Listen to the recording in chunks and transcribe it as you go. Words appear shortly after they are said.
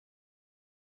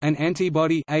An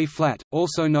antibody A-flat,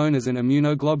 also known as an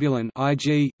immunoglobulin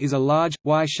Ig, is a large,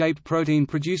 Y-shaped protein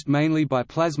produced mainly by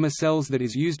plasma cells that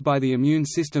is used by the immune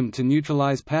system to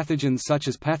neutralize pathogens such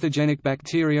as pathogenic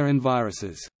bacteria and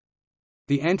viruses.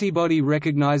 The antibody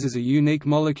recognizes a unique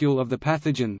molecule of the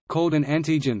pathogen, called an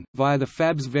antigen, via the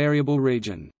Fab's variable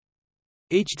region.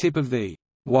 Each tip of the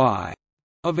Y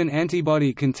of an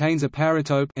antibody contains a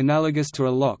paratope analogous to a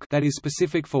lock that is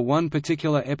specific for one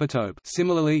particular epitope,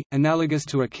 similarly, analogous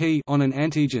to a key on an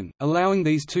antigen, allowing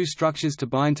these two structures to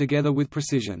bind together with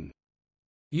precision.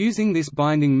 Using this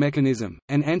binding mechanism,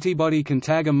 an antibody can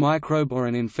tag a microbe or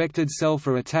an infected cell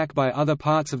for attack by other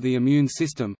parts of the immune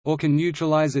system, or can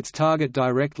neutralize its target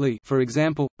directly, for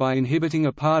example, by inhibiting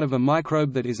a part of a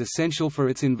microbe that is essential for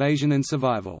its invasion and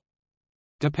survival.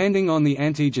 Depending on the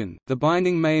antigen, the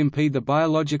binding may impede the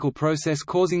biological process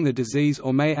causing the disease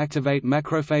or may activate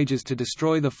macrophages to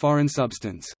destroy the foreign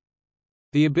substance.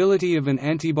 The ability of an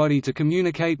antibody to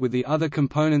communicate with the other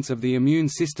components of the immune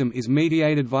system is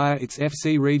mediated via its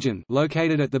Fc region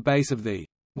located at the base of the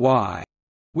Y,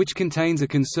 which contains a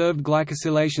conserved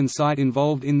glycosylation site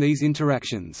involved in these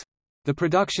interactions. The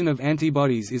production of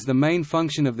antibodies is the main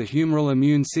function of the humoral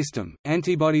immune system.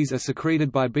 Antibodies are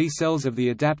secreted by B cells of the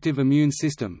adaptive immune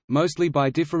system, mostly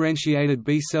by differentiated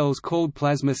B cells called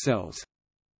plasma cells.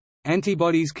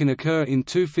 Antibodies can occur in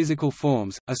two physical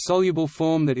forms, a soluble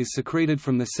form that is secreted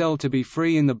from the cell to be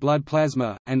free in the blood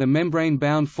plasma, and a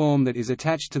membrane-bound form that is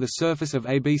attached to the surface of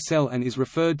a B cell and is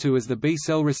referred to as the B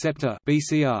cell receptor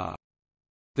 (BCR).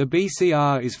 The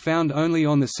BCR is found only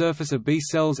on the surface of B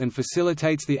cells and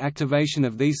facilitates the activation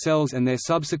of these cells and their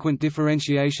subsequent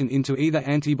differentiation into either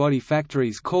antibody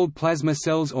factories called plasma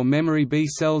cells or memory B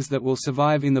cells that will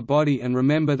survive in the body and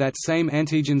remember that same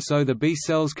antigen so the B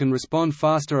cells can respond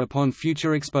faster upon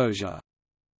future exposure.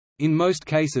 In most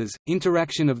cases,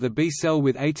 interaction of the B cell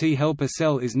with a T helper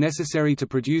cell is necessary to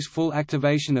produce full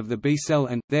activation of the B cell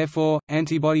and, therefore,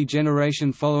 antibody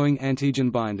generation following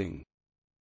antigen binding.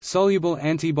 Soluble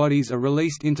antibodies are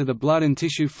released into the blood and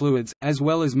tissue fluids, as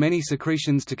well as many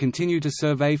secretions to continue to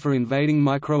survey for invading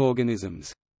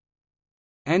microorganisms.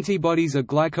 Antibodies are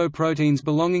glycoproteins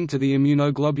belonging to the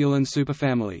immunoglobulin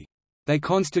superfamily. They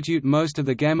constitute most of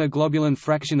the gamma-globulin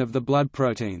fraction of the blood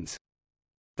proteins.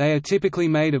 They are typically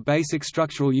made of basic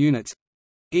structural units,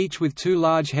 each with two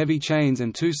large heavy chains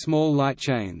and two small light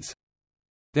chains.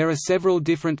 There are several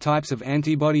different types of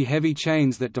antibody heavy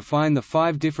chains that define the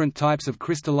 5 different types of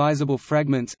crystallizable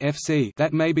fragments (FC)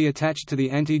 that may be attached to the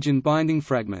antigen binding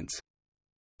fragments.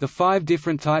 The 5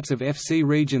 different types of Fc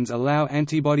regions allow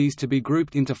antibodies to be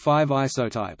grouped into 5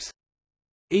 isotypes.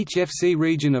 Each Fc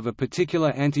region of a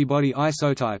particular antibody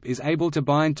isotype is able to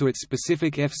bind to its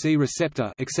specific Fc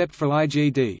receptor except for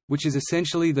IgD, which is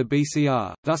essentially the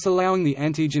BCR, thus allowing the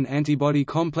antigen-antibody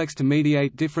complex to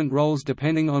mediate different roles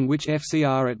depending on which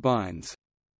FCR it binds.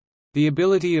 The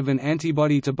ability of an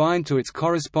antibody to bind to its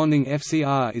corresponding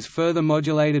FCR is further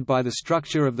modulated by the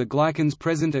structure of the glycans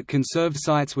present at conserved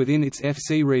sites within its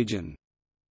Fc region.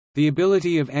 The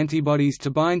ability of antibodies to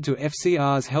bind to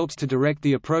FCRs helps to direct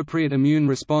the appropriate immune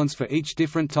response for each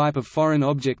different type of foreign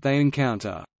object they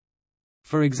encounter.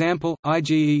 For example,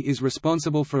 IgE is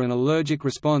responsible for an allergic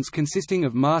response consisting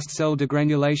of mast cell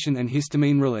degranulation and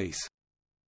histamine release.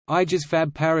 Ig's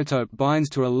Fab paratope binds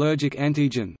to allergic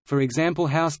antigen, for example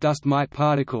house dust mite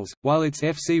particles, while its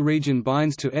Fc region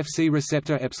binds to Fc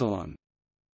receptor epsilon.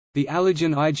 The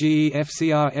allergen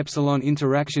IgE-FCR epsilon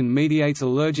interaction mediates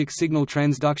allergic signal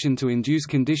transduction to induce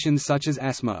conditions such as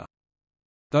asthma.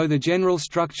 Though the general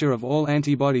structure of all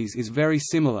antibodies is very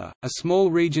similar, a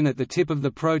small region at the tip of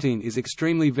the protein is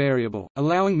extremely variable,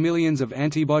 allowing millions of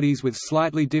antibodies with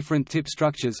slightly different tip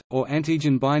structures, or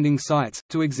antigen binding sites,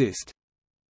 to exist.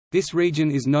 This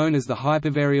region is known as the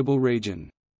hypervariable region.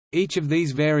 Each of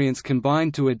these variants can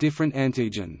bind to a different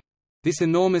antigen. This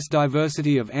enormous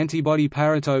diversity of antibody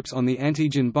paratopes on the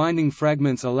antigen-binding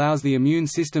fragments allows the immune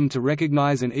system to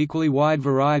recognize an equally wide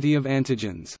variety of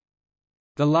antigens.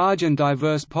 The large and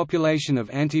diverse population of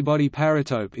antibody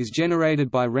paratope is generated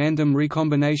by random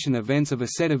recombination events of a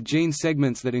set of gene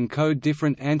segments that encode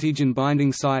different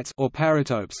antigen-binding sites or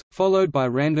paratopes, followed by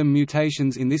random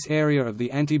mutations in this area of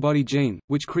the antibody gene,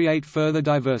 which create further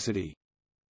diversity.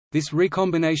 This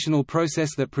recombinational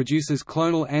process that produces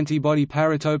clonal antibody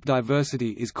paratope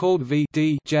diversity is called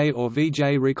V-D-J or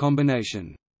VJ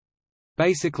recombination.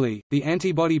 Basically, the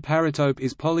antibody paratope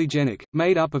is polygenic,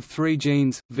 made up of 3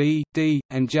 genes, V, D,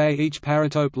 and J. Each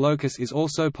paratope locus is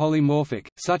also polymorphic,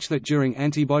 such that during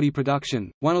antibody production,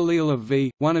 one allele of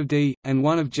V, one of D, and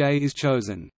one of J is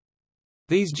chosen.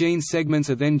 These gene segments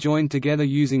are then joined together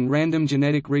using random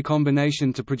genetic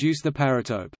recombination to produce the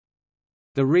paratope.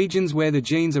 The regions where the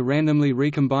genes are randomly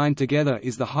recombined together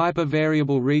is the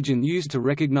hypervariable region used to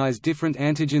recognize different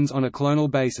antigens on a clonal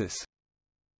basis.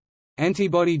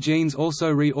 Antibody genes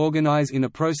also reorganize in a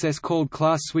process called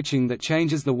class switching that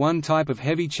changes the one type of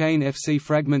heavy chain Fc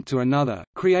fragment to another,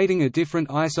 creating a different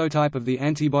isotype of the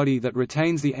antibody that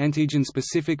retains the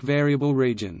antigen-specific variable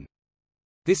region.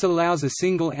 This allows a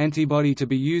single antibody to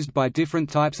be used by different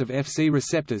types of Fc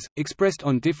receptors, expressed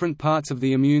on different parts of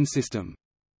the immune system.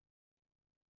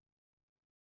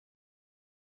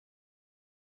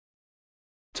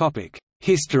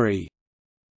 History.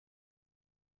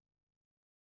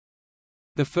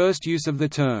 The first use of the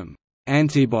term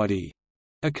antibody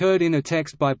occurred in a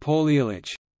text by Paul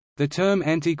Ehrlich. The term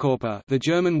Antikörper, the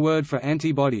German word for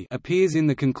antibody, appears in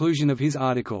the conclusion of his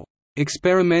article,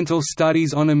 Experimental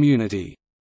Studies on Immunity,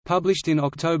 published in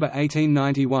October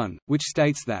 1891, which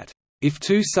states that, "If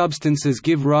two substances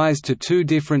give rise to two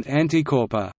different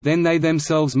antikörper, then they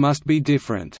themselves must be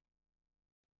different."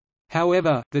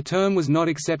 However, the term was not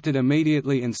accepted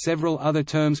immediately and several other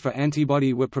terms for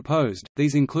antibody were proposed.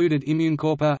 These included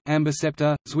Immunkörper,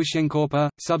 Ambiceptor, Zwischenkörper,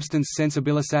 Substance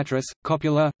sensibilisatrice,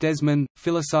 copula, Desmin,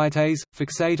 Phylocytase,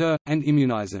 Fixator, and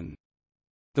Immunizen.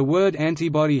 The word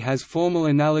antibody has formal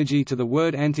analogy to the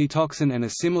word antitoxin and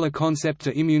a similar concept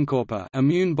to Immunkörper,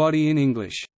 immune body in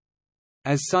English.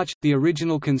 As such, the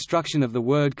original construction of the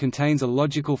word contains a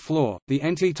logical flaw. The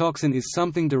antitoxin is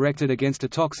something directed against a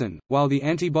toxin, while the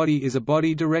antibody is a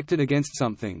body directed against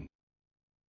something.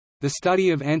 The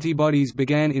study of antibodies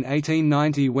began in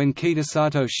 1890 when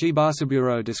Kitasato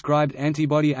Shibasaburo described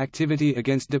antibody activity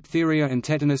against diphtheria and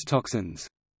tetanus toxins.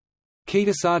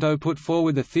 Kitasato put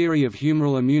forward the theory of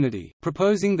humoral immunity,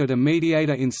 proposing that a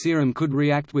mediator in serum could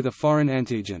react with a foreign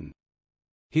antigen.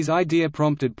 His idea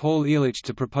prompted Paul Ehrlich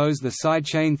to propose the side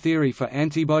chain theory for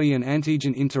antibody and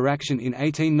antigen interaction in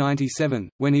 1897,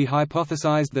 when he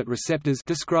hypothesized that receptors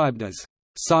described as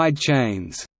side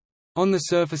chains on the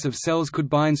surface of cells could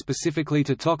bind specifically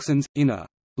to toxins, in a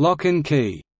lock and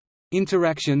key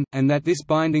interaction, and that this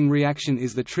binding reaction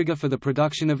is the trigger for the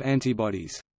production of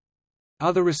antibodies.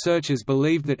 Other researchers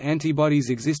believed that antibodies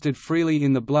existed freely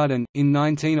in the blood and, in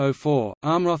 1904,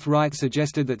 Armroth Wright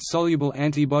suggested that soluble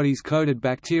antibodies coded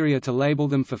bacteria to label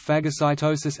them for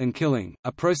phagocytosis and killing,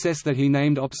 a process that he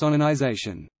named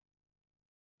opsonization.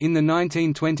 In the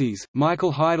 1920s,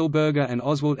 Michael Heidelberger and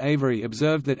Oswald Avery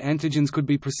observed that antigens could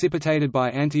be precipitated by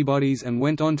antibodies and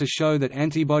went on to show that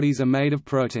antibodies are made of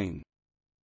protein.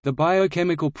 The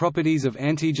biochemical properties of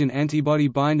antigen-antibody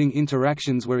binding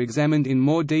interactions were examined in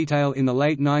more detail in the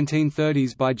late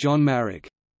 1930s by John Marek.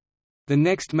 The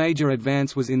next major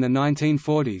advance was in the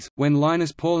 1940s, when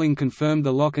Linus Pauling confirmed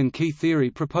the lock and key theory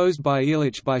proposed by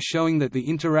Ehrlich by showing that the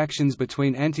interactions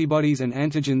between antibodies and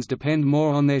antigens depend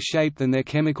more on their shape than their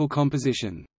chemical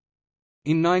composition.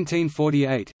 In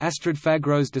 1948, Astrid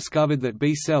Fagros discovered that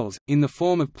B cells, in the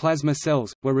form of plasma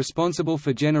cells, were responsible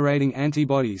for generating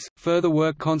antibodies. Further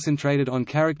work concentrated on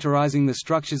characterizing the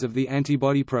structures of the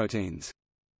antibody proteins.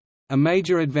 A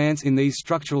major advance in these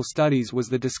structural studies was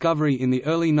the discovery in the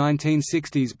early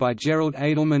 1960s by Gerald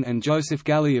Edelman and Joseph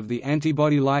Galley of the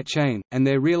antibody light chain, and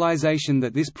their realization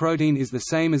that this protein is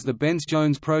the same as the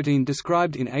Bence-Jones protein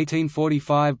described in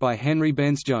 1845 by Henry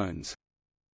Bence-Jones.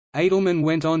 Edelman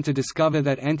went on to discover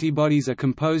that antibodies are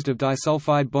composed of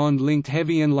disulfide bond-linked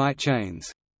heavy and light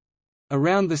chains.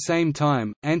 Around the same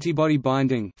time, antibody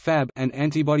binding Fab and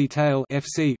antibody tail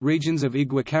Fc regions of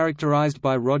Ig were characterized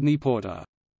by Rodney Porter.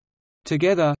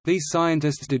 Together, these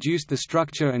scientists deduced the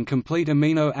structure and complete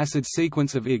amino acid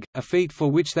sequence of Ig, a feat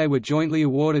for which they were jointly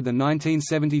awarded the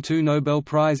 1972 Nobel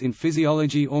Prize in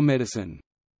Physiology or Medicine.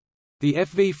 The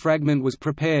FV fragment was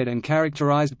prepared and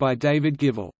characterized by David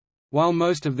Givell. While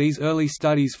most of these early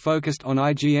studies focused on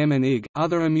IgM and Ig,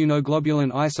 other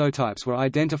immunoglobulin isotypes were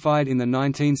identified in the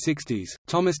 1960s.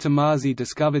 Thomas Tomasi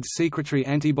discovered secretory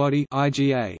antibody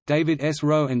 (IgA), David S.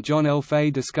 Rowe and John L.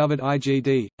 Fay discovered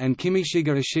IgD, and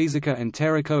Kimishiga Ishizuka and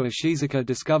Terako Ishizuka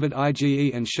discovered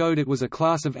IgE and showed it was a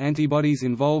class of antibodies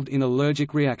involved in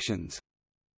allergic reactions.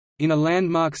 In a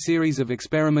landmark series of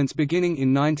experiments beginning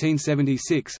in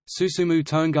 1976, Susumu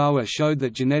Tonegawa showed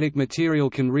that genetic material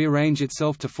can rearrange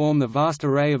itself to form the vast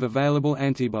array of available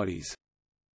antibodies.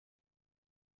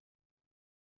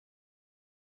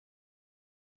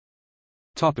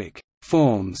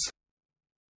 Forms.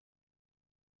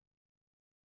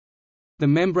 The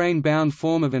membrane-bound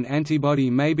form of an antibody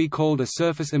may be called a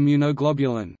surface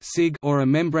immunoglobulin or a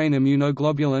membrane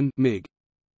immunoglobulin (MIG).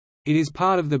 It is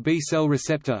part of the B-cell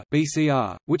receptor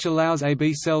 (BCR), which allows a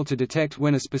B-cell to detect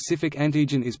when a specific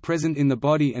antigen is present in the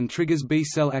body and triggers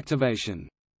B-cell activation.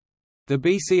 The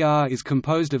BCR is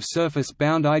composed of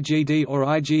surface-bound IgD or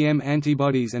IgM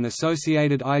antibodies and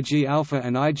associated Ig-alpha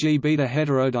and Ig-beta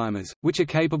heterodimers, which are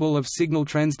capable of signal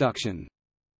transduction.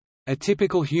 A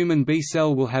typical human B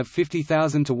cell will have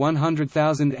 50,000 to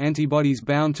 100,000 antibodies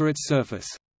bound to its surface.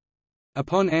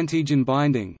 Upon antigen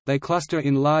binding, they cluster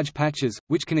in large patches,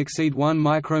 which can exceed 1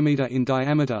 micrometer in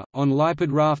diameter, on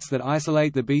lipid rafts that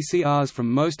isolate the BCRs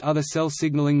from most other cell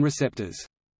signaling receptors.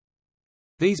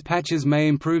 These patches may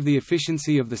improve the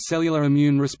efficiency of the cellular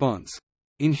immune response.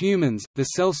 In humans, the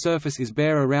cell surface is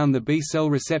bare around the B cell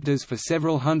receptors for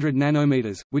several hundred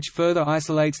nanometers, which further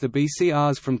isolates the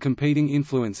BCRs from competing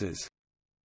influences.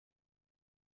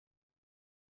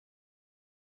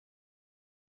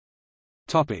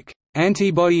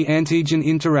 Antibody-antigen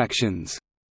interactions.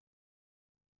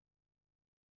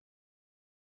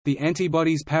 The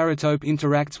antibody's paratope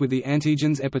interacts with the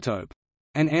antigen's epitope.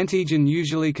 An antigen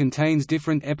usually contains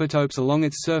different epitopes along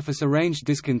its surface arranged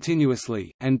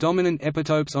discontinuously, and dominant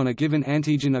epitopes on a given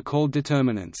antigen are called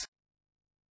determinants.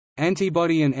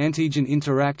 Antibody and antigen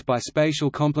interact by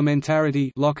spatial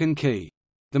complementarity, lock and key.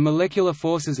 The molecular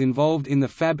forces involved in the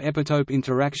Fab epitope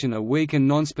interaction are weak and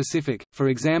nonspecific, for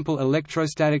example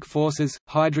electrostatic forces,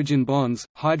 hydrogen bonds,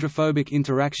 hydrophobic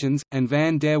interactions, and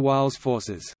van der Waals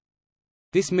forces.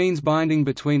 This means binding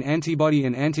between antibody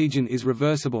and antigen is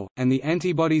reversible, and the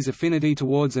antibody's affinity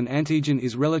towards an antigen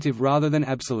is relative rather than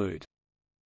absolute.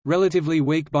 Relatively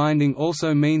weak binding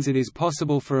also means it is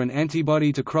possible for an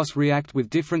antibody to cross-react with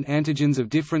different antigens of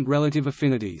different relative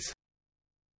affinities.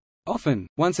 Often,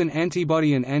 once an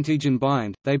antibody and antigen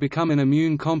bind, they become an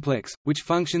immune complex, which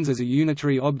functions as a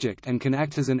unitary object and can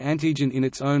act as an antigen in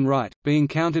its own right, being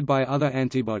countered by other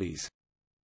antibodies.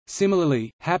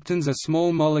 Similarly, haptens are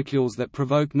small molecules that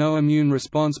provoke no immune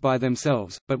response by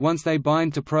themselves, but once they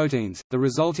bind to proteins, the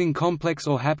resulting complex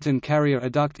or hapten carrier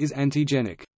adduct is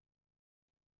antigenic.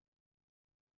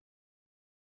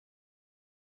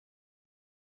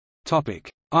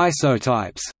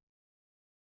 Isotypes.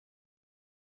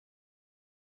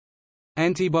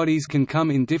 Antibodies can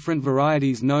come in different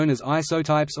varieties known as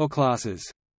isotypes or classes.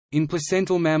 In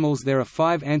placental mammals there are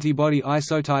 5 antibody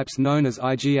isotypes known as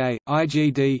IgA,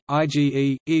 IgD,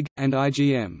 IgE, Ig, and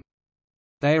IgM.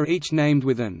 They are each named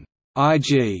with an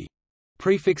Ig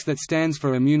prefix that stands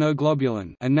for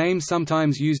immunoglobulin, a name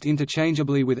sometimes used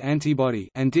interchangeably with antibody,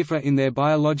 and differ in their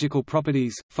biological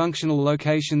properties, functional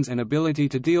locations and ability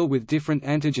to deal with different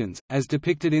antigens, as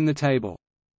depicted in the table.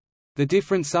 The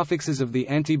different suffixes of the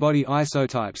antibody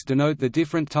isotypes denote the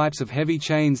different types of heavy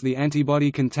chains the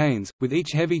antibody contains, with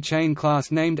each heavy chain class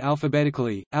named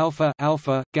alphabetically: alpha,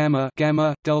 alpha, gamma,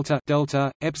 gamma, delta, delta,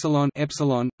 epsilon,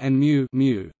 epsilon, and mu,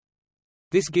 mu.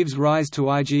 This gives rise to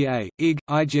IgA, Ig,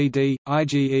 IgD,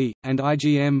 IgE, and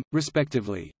IgM,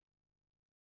 respectively.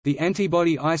 The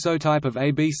antibody isotype of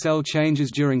a B cell changes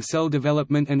during cell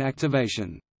development and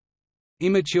activation.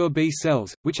 Immature B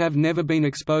cells, which have never been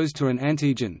exposed to an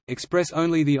antigen, express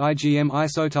only the IgM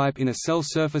isotype in a cell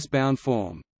surface-bound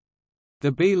form.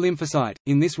 The B lymphocyte,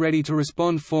 in this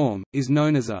ready-to-respond form, is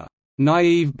known as a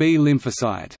naive B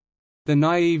lymphocyte. The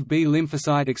naive B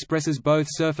lymphocyte expresses both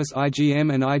surface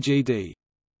IgM and IgD.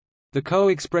 The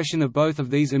co-expression of both of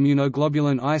these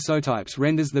immunoglobulin isotypes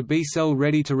renders the B cell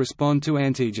ready to respond to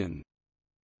antigen.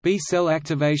 B cell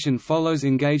activation follows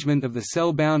engagement of the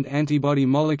cell-bound antibody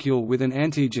molecule with an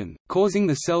antigen, causing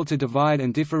the cell to divide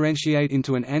and differentiate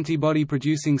into an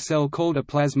antibody-producing cell called a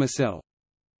plasma cell.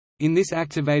 In this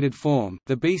activated form,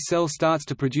 the B cell starts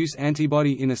to produce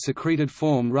antibody in a secreted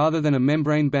form rather than a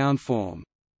membrane-bound form.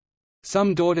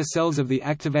 Some daughter cells of the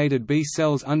activated B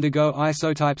cells undergo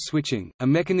isotype switching, a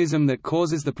mechanism that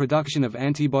causes the production of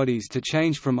antibodies to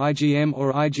change from IgM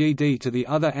or IgD to the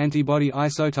other antibody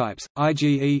isotypes,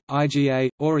 IgE, IgA,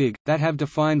 or Ig, that have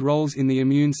defined roles in the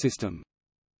immune system.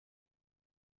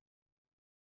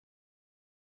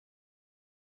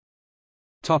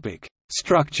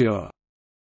 Structure.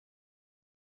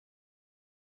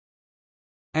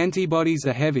 Antibodies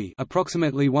are heavy,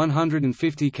 approximately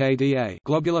 150 kDa,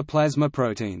 globular plasma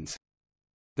proteins.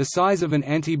 The size of an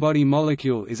antibody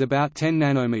molecule is about 10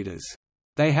 nanometers.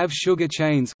 They have sugar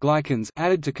chains, glycans,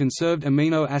 added to conserved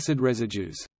amino acid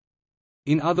residues.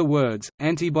 In other words,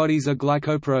 antibodies are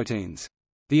glycoproteins.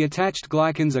 The attached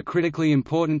glycans are critically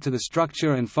important to the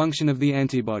structure and function of the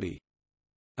antibody.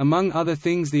 Among other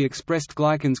things, the expressed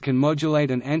glycans can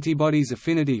modulate an antibody's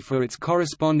affinity for its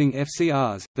corresponding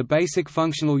FCRs. The basic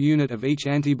functional unit of each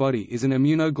antibody is an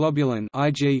immunoglobulin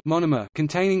 (Ig) monomer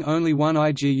containing only one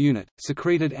Ig unit.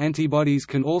 Secreted antibodies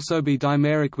can also be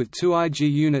dimeric with 2 Ig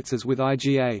units as with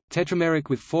IgA, tetrameric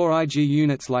with 4 Ig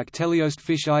units like teleost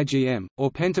fish IgM,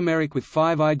 or pentameric with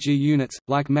 5 Ig units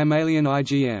like mammalian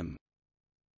IgM.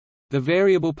 The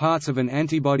variable parts of an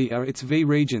antibody are its V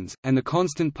regions, and the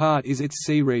constant part is its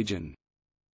C region.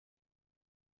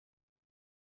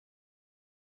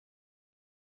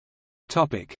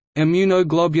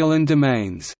 Immunoglobulin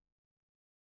domains.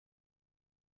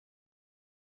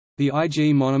 The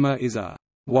Ig monomer is a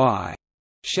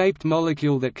Y-shaped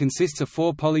molecule that consists of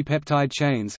 4 polypeptide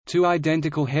chains, 2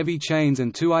 identical heavy chains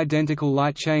and 2 identical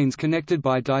light chains connected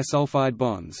by disulfide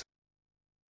bonds.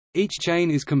 Each chain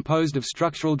is composed of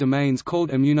structural domains called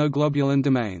immunoglobulin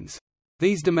domains.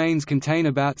 These domains contain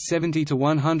about 70 to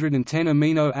 110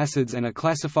 amino acids and are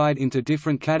classified into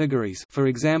different categories, for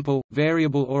example,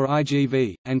 variable or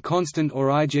IgV, and constant or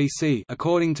IgC,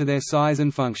 according to their size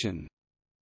and function.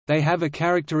 They have a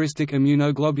characteristic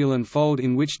immunoglobulin fold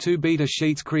in which 2 beta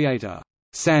sheets create a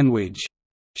sandwich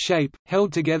shape,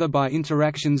 held together by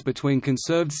interactions between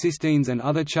conserved cysteines and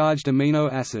other charged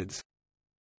amino acids.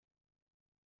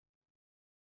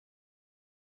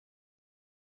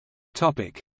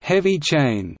 Heavy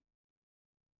chain.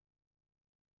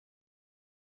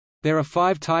 There are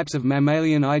 5 types of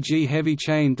mammalian Ig heavy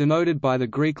chain denoted by the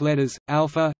Greek letters,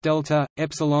 alpha, delta,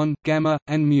 epsilon, gamma,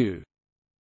 and mu.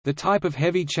 The type of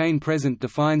heavy chain present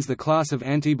defines the class of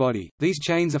antibody. These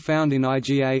chains are found in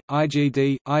IgA,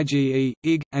 IgD, IgE,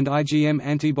 Ig, and IgM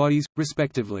antibodies,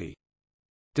 respectively.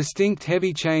 Distinct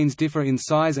heavy chains differ in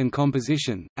size and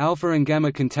composition. Alpha and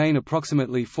gamma contain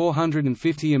approximately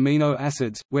 450 amino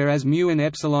acids, whereas mu and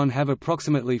epsilon have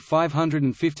approximately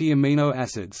 550 amino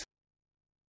acids.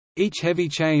 Each heavy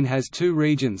chain has 2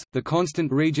 regions, the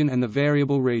constant region and the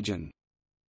variable region.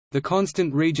 The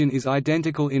constant region is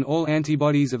identical in all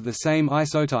antibodies of the same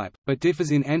isotype, but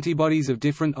differs in antibodies of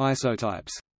different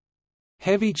isotypes.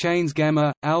 Heavy chains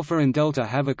gamma, alpha and delta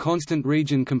have a constant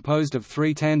region composed of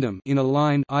 3 tandem in a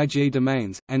line Ig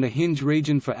domains, and a hinge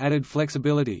region for added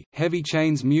flexibility. Heavy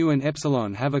chains mu and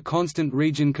epsilon have a constant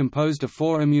region composed of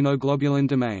 4 immunoglobulin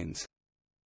domains.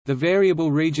 The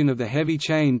variable region of the heavy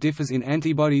chain differs in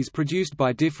antibodies produced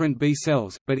by different B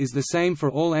cells, but is the same for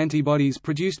all antibodies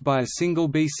produced by a single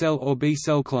B cell or B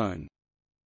cell clone.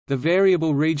 The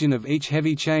variable region of each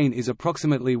heavy chain is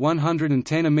approximately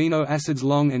 110 amino acids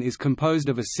long and is composed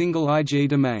of a single Ig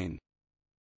domain.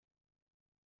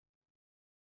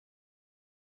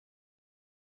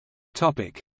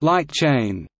 Light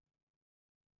chain.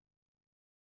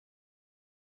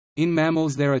 In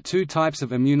mammals there are 2 types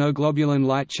of immunoglobulin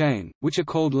light chain, which are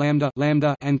called lambda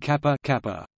and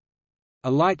kappa.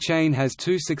 A light chain has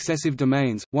 2 successive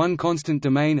domains, one constant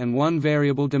domain and one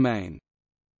variable domain.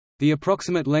 The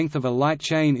approximate length of a light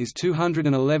chain is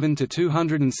 211 to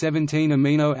 217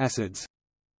 amino acids.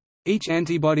 Each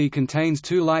antibody contains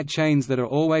 2 light chains that are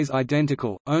always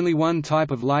identical. Only one type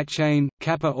of light chain,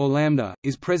 kappa or lambda,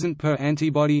 is present per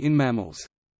antibody in mammals.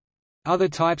 Other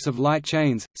types of light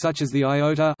chains, such as the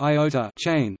iota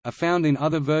chain, are found in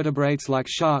other vertebrates like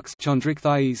sharks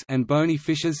chondrichthyes and bony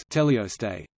fishes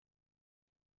teleostae.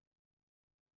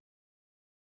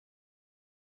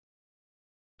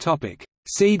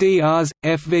 CDRs,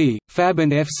 FV, Fab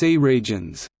and Fc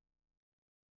regions.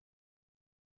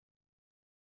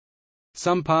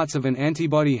 Some parts of an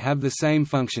antibody have the same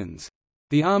functions.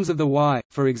 The arms of the Y,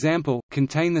 for example,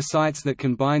 contain the sites that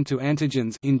can bind to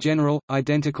antigens in general,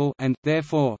 identical and,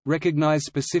 therefore, recognize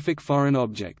specific foreign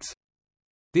objects.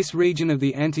 This region of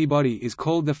the antibody is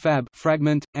called the Fab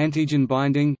fragment, antigen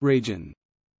binding region.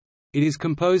 It is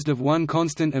composed of one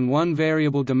constant and one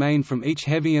variable domain from each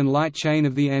heavy and light chain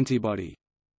of the antibody.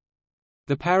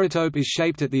 The paratope is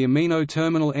shaped at the amino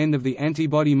terminal end of the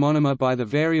antibody monomer by the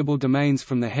variable domains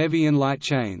from the heavy and light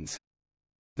chains.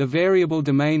 The variable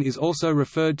domain is also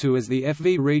referred to as the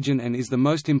FV region and is the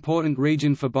most important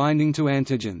region for binding to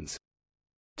antigens.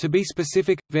 To be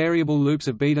specific, variable loops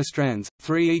of beta strands,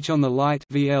 3 each on the light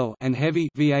VL and heavy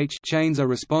VH chains are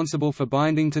responsible for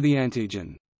binding to the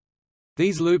antigen.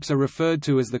 These loops are referred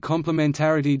to as the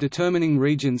complementarity determining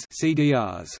regions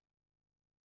CDRs.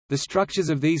 The structures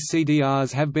of these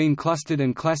CDRs have been clustered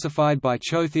and classified by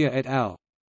Chothia et al.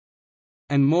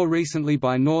 And more recently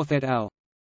by North et al.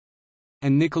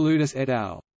 And Nikoloudis et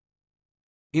al.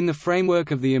 In the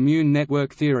framework of the immune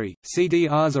network theory,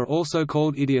 CDRs are also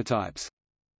called idiotypes.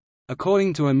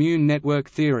 According to immune network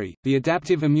theory, the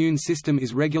adaptive immune system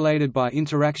is regulated by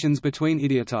interactions between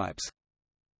idiotypes.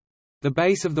 The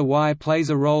base of the Y plays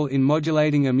a role in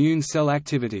modulating immune cell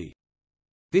activity.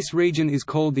 This region is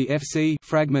called the Fc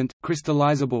fragment,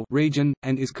 crystallizable region,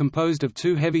 and is composed of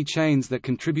two heavy chains that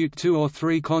contribute 2 or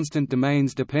 3 constant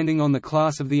domains depending on the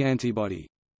class of the antibody.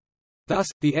 Thus,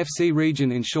 the Fc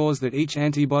region ensures that each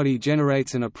antibody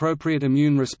generates an appropriate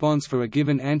immune response for a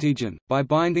given antigen, by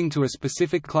binding to a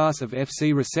specific class of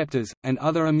Fc receptors, and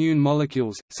other immune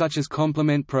molecules, such as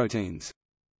complement proteins.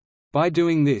 By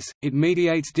doing this, it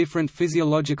mediates different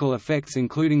physiological effects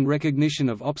including recognition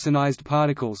of opsonized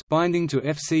particles binding to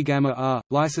Fc gamma R,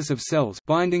 lysis of cells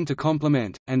binding to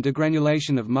complement, and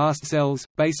degranulation of mast cells,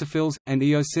 basophils, and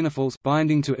eosinophils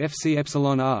binding to Fc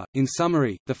epsilon R. In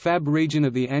summary, the Fab region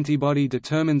of the antibody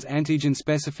determines antigen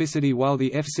specificity while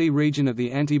the Fc region of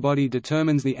the antibody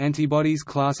determines the antibody's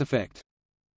class effect.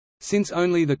 Since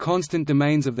only the constant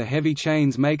domains of the heavy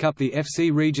chains make up the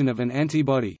Fc region of an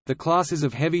antibody, the classes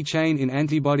of heavy chain in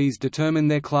antibodies determine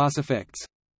their class effects.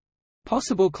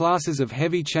 Possible classes of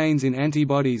heavy chains in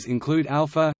antibodies include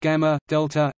alpha, gamma,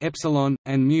 delta, epsilon,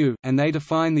 and mu, and they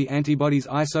define the antibody's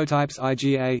isotypes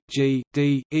IgA, G,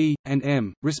 D, E, and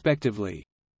M, respectively.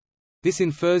 This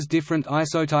infers different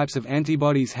isotypes of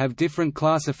antibodies have different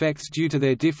class effects due to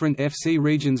their different Fc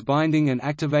regions binding and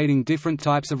activating different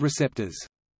types of receptors.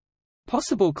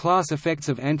 Possible class effects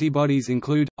of antibodies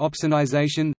include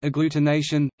opsonization,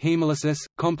 agglutination, hemolysis,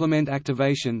 complement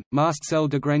activation, mast cell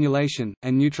degranulation,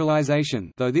 and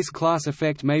neutralization, though this class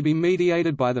effect may be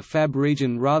mediated by the Fab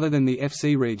region rather than the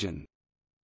Fc region.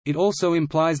 It also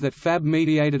implies that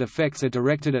Fab-mediated effects are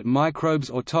directed at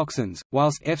microbes or toxins,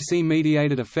 whilst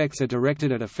Fc-mediated effects are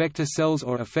directed at effector cells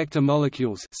or effector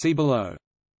molecules. See below.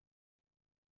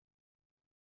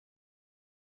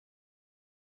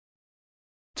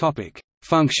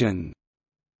 Function.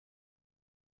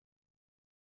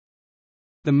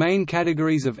 The main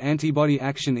categories of antibody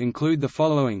action include the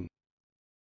following: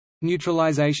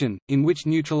 neutralization, in which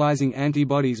neutralizing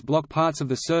antibodies block parts of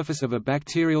the surface of a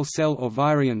bacterial cell or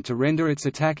virion to render its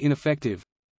attack ineffective;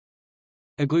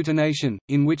 agglutination,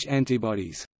 in which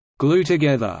antibodies glue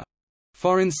together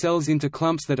foreign cells into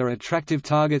clumps that are attractive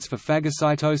targets for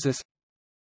phagocytosis;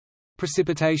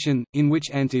 precipitation, in which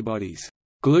antibodies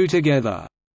glue together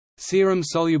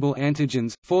serum-soluble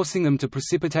antigens, forcing them to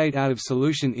precipitate out of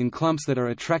solution in clumps that are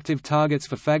attractive targets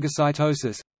for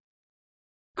phagocytosis;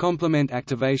 complement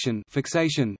activation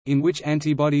fixation, in which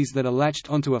antibodies that are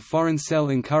latched onto a foreign cell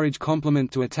encourage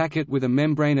complement to attack it with a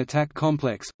membrane attack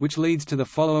complex, which leads to the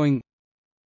following: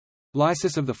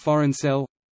 lysis of the foreign cell;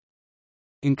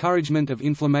 encouragement of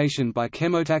inflammation by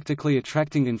chemotactically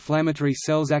attracting inflammatory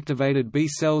cells. Activated B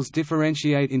cells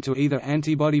differentiate into either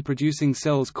antibody-producing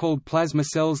cells called plasma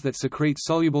cells that secrete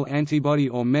soluble antibody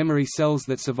or memory cells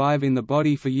that survive in the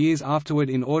body for years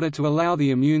afterward in order to allow the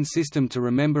immune system to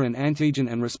remember an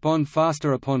antigen and respond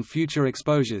faster upon future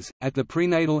exposures. At the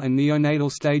prenatal and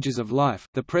neonatal stages of life,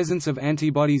 the presence of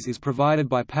antibodies is provided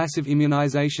by passive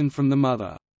immunization from the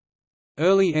mother.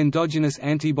 Early endogenous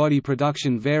antibody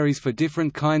production varies for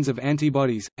different kinds of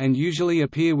antibodies, and usually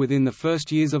appear within the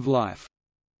first years of life.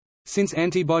 Since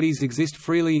antibodies exist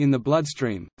freely in the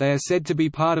bloodstream, they are said to be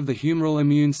part of the humoral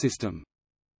immune system.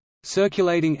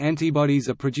 Circulating antibodies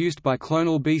are produced by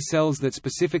clonal B cells that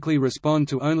specifically respond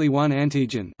to only one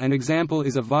antigen. An example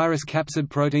is a virus capsid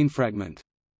protein fragment.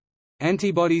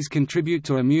 Antibodies contribute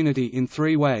to immunity in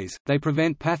 3 ways: they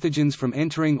prevent pathogens from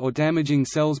entering or damaging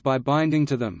cells by binding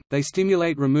to them, they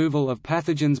stimulate removal of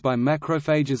pathogens by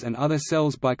macrophages and other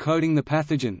cells by coating the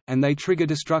pathogen, and they trigger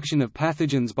destruction of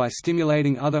pathogens by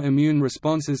stimulating other immune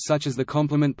responses such as the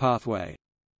complement pathway.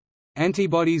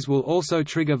 Antibodies will also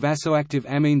trigger vasoactive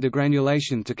amine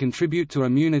degranulation to contribute to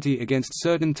immunity against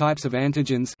certain types of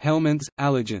antigens, helminths,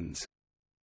 allergens.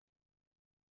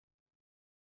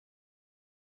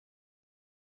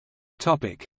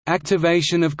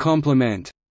 Activation of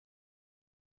complement.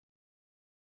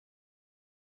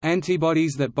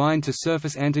 Antibodies that bind to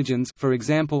surface antigens, for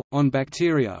example, on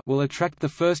bacteria, will attract the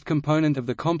first component of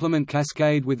the complement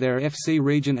cascade with their Fc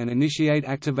region and initiate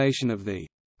activation of the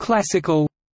classical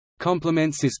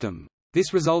complement system.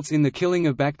 This results in the killing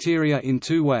of bacteria in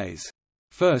 2 ways.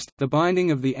 First, the binding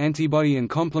of the antibody and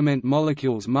complement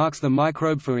molecules marks the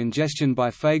microbe for ingestion by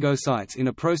phagocytes in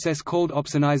a process called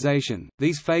opsonization.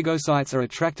 These phagocytes are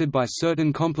attracted by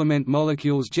certain complement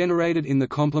molecules generated in the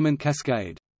complement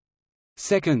cascade.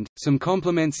 Second, some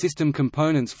complement system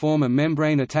components form a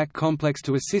membrane attack complex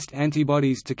to assist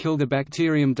antibodies to kill the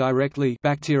bacterium directly,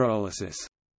 bacteriolysis.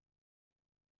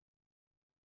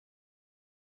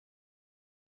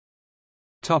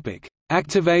 Topic: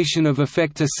 Activation of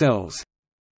effector cells.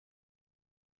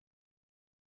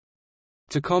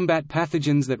 To combat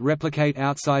pathogens that replicate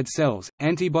outside cells,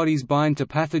 antibodies bind to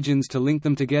pathogens to link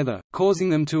them together, causing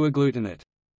them to agglutinate.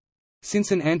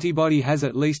 Since an antibody has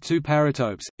at least two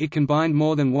paratopes, it can bind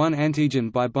more than one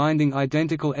antigen by binding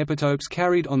identical epitopes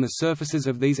carried on the surfaces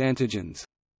of these antigens.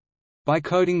 By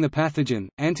coating the pathogen,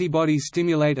 antibodies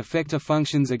stimulate effector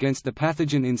functions against the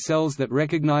pathogen in cells that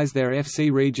recognize their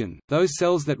Fc region. Those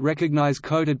cells that recognize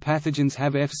coated pathogens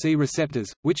have Fc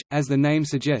receptors, which, as the name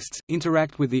suggests,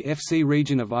 interact with the Fc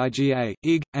region of IgA,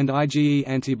 Ig, and IgE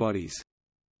antibodies.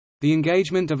 The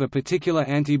engagement of a particular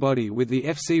antibody with the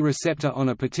Fc receptor on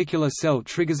a particular cell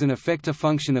triggers an effector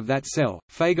function of that cell.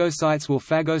 Phagocytes will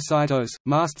phagocytose,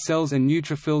 mast cells and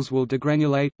neutrophils will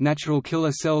degranulate, natural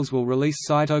killer cells will release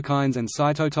cytokines and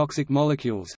cytotoxic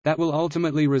molecules, that will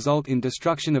ultimately result in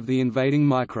destruction of the invading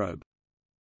microbe.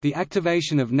 The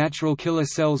activation of natural killer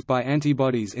cells by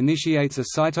antibodies initiates a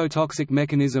cytotoxic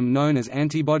mechanism known as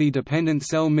antibody-dependent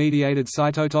cell-mediated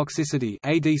cytotoxicity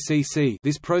 (ADCC).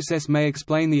 This process may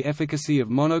explain the efficacy of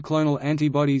monoclonal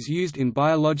antibodies used in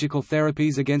biological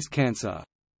therapies against cancer.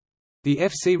 The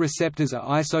Fc receptors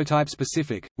are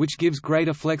isotype-specific, which gives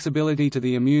greater flexibility to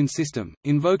the immune system,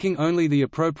 invoking only the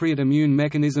appropriate immune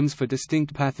mechanisms for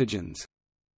distinct pathogens.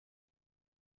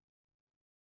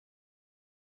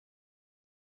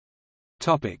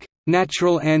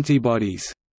 Natural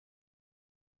antibodies.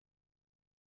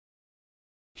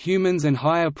 Humans and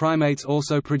higher primates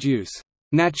also produce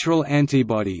natural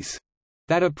antibodies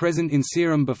that are present in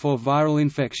serum before viral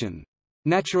infection.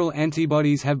 Natural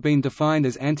antibodies have been defined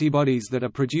as antibodies that are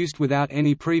produced without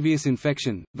any previous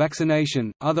infection,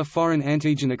 vaccination, other foreign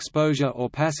antigen exposure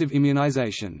or passive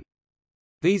immunization.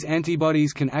 These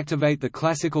antibodies can activate the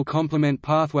classical complement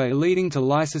pathway leading to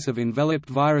lysis of enveloped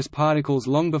virus particles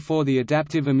long before the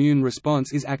adaptive immune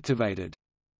response is activated.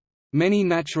 Many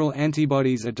natural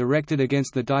antibodies are directed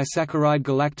against the disaccharide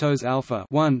galactose alpha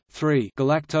 1,3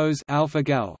 galactose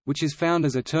alpha-gal, which is found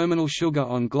as a terminal sugar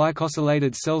on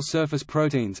glycosylated cell surface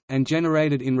proteins, and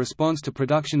generated in response to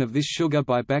production of this sugar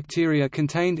by bacteria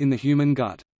contained in the human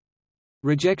gut.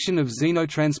 Rejection of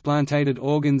xenotransplantated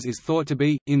organs is thought to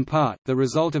be, in part, the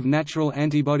result of natural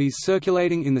antibodies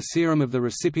circulating in the serum of the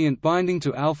recipient binding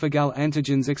to alpha-gal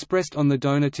antigens expressed on the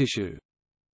donor tissue.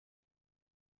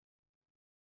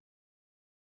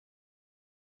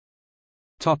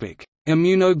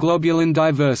 Immunoglobulin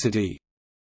diversity.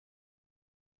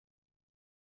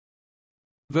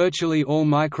 Virtually all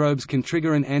microbes can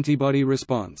trigger an antibody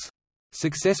response.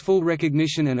 Successful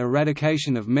recognition and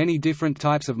eradication of many different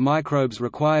types of microbes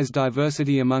requires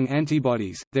diversity among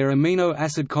antibodies. Their amino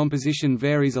acid composition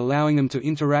varies, allowing them to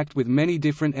interact with many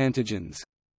different antigens.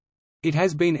 It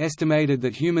has been estimated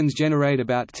that humans generate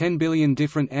about 10 billion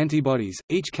different antibodies,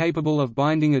 each capable of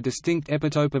binding a distinct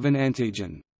epitope of an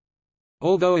antigen.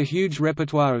 Although a huge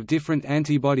repertoire of different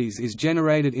antibodies is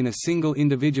generated in a single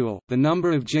individual, the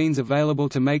number of genes available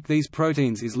to make these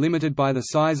proteins is limited by the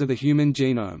size of the human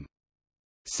genome.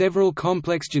 Several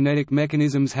complex genetic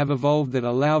mechanisms have evolved that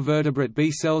allow vertebrate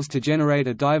B cells to generate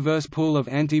a diverse pool of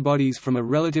antibodies from a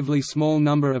relatively small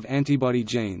number of antibody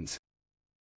genes.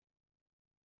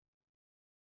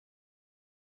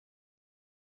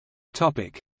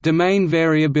 Domain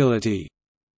variability.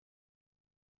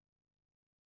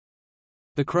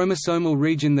 The chromosomal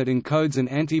region that encodes an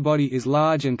antibody is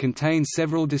large and contains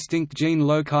several distinct gene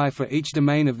loci for each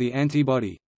domain of the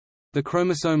antibody. The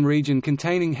chromosome region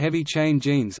containing heavy chain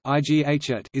genes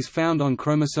IgH is found on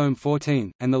chromosome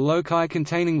 14, and the loci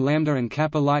containing lambda and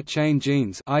kappa light chain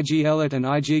genes IgL and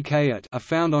IgK are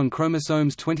found on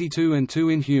chromosomes 22 and 2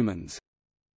 in humans.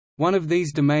 One of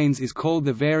these domains is called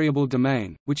the variable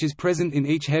domain, which is present in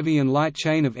each heavy and light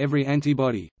chain of every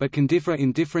antibody, but can differ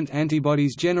in different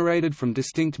antibodies generated from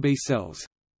distinct B cells.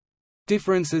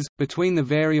 Differences between the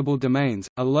variable domains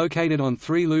are located on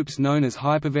three loops known as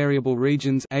hypervariable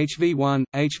regions HV1,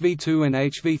 HV2 and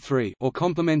HV3, or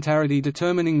complementarity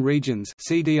determining regions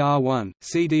CDR1,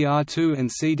 CDR2 and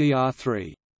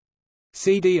CDR3.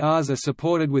 CDRs are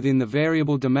supported within the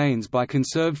variable domains by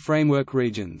conserved framework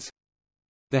regions.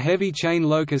 The heavy chain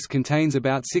locus contains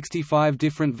about 65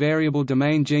 different variable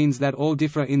domain genes that all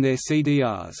differ in their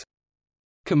CDRs.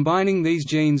 Combining these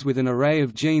genes with an array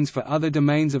of genes for other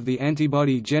domains of the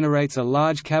antibody generates a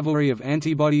large cavalry of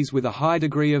antibodies with a high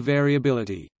degree of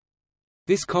variability.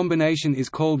 This combination is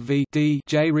called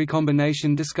V-D-J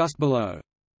recombination, discussed below.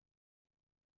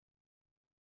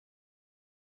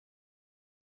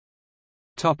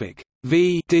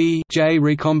 V-D-J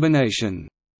recombination.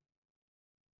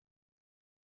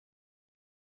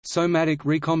 Somatic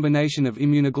recombination of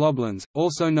immunoglobulins,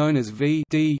 also known as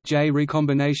V-D-J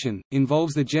recombination,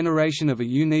 involves the generation of a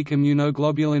unique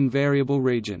immunoglobulin variable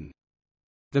region.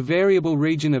 The variable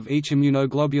region of each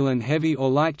immunoglobulin heavy or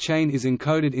light chain is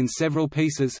encoded in several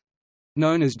pieces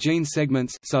known as gene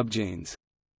segments, subgenes.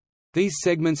 These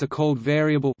segments are called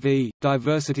variable V,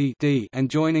 diversity D, and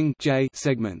joining J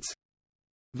segments.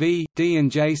 V, D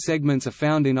and J segments are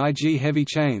found in Ig heavy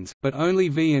chains, but only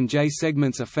V and J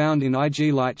segments are found in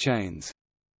Ig light chains.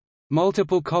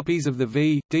 Multiple copies of the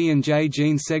V, D and J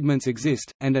gene segments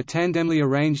exist, and are tandemly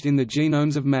arranged in the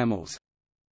genomes of mammals.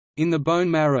 In the bone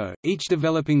marrow, each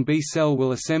developing B cell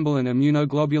will assemble an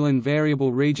immunoglobulin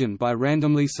variable region by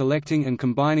randomly selecting and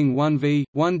combining one V,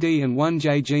 one D and one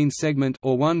J gene segment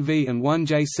or one V and one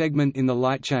J segment in the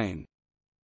light chain.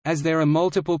 As there are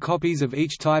multiple copies of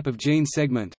each type of gene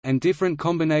segment, and different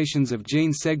combinations of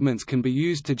gene segments can be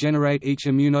used to generate each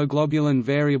immunoglobulin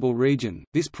variable region,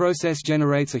 this process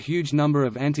generates a huge number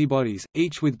of antibodies,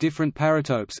 each with different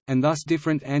paratopes, and thus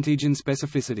different antigen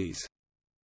specificities.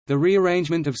 The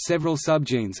rearrangement of several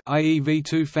subgenes, i.e.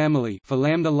 V2 family, for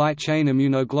lambda light chain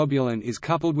immunoglobulin is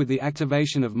coupled with the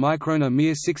activation of microRNA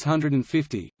Mir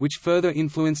 650, which further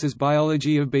influences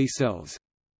biology of B cells.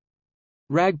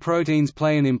 RAG proteins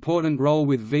play an important role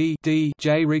with V, D,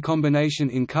 J recombination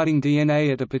in cutting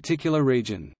DNA at a particular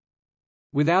region.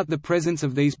 Without the presence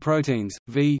of these proteins,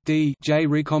 V, D, J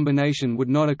recombination would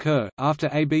not occur. After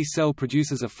a B cell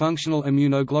produces a functional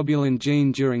immunoglobulin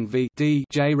gene during V, D,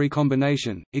 J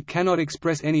recombination, it cannot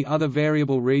express any other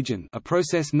variable region, a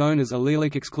process known as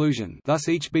allelic exclusion. Thus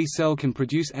each B cell can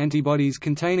produce antibodies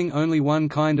containing only one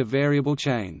kind of variable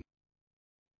chain.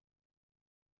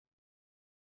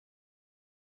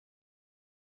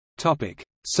 Topic: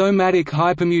 Somatic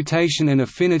hypermutation and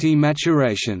affinity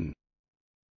maturation.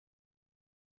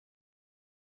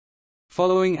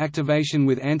 Following activation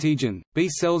with antigen, B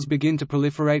cells begin to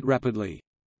proliferate rapidly.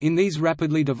 In these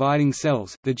rapidly dividing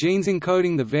cells, the genes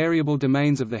encoding the variable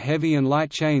domains of the heavy and light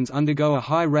chains undergo a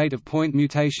high rate of point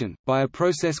mutation, by a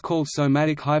process called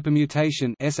somatic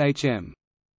hypermutation (SHM).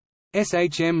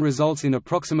 SHM results in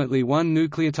approximately one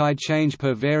nucleotide change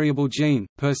per variable gene,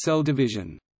 per cell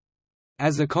division.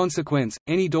 As a consequence,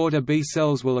 any daughter B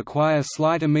cells will acquire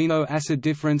slight amino acid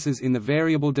differences in the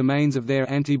variable domains of their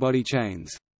antibody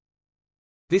chains.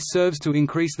 This serves to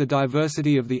increase the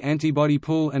diversity of the antibody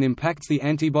pool and impacts the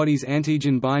antibody's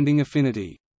antigen binding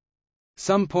affinity.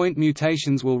 Some point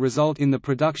mutations will result in the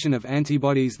production of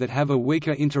antibodies that have a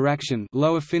weaker interaction,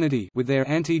 low affinity, with their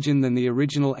antigen than the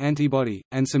original antibody,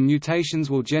 and some mutations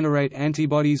will generate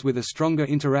antibodies with a stronger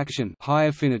interaction, high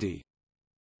affinity.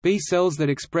 B cells that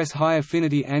express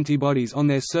high-affinity antibodies on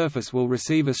their surface will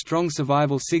receive a strong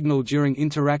survival signal during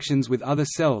interactions with other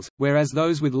cells, whereas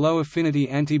those with low-affinity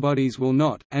antibodies will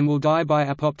not, and will die by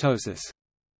apoptosis.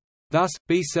 Thus,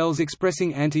 B cells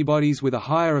expressing antibodies with a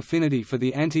higher affinity for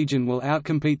the antigen will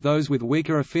outcompete those with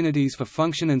weaker affinities for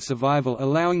function and survival,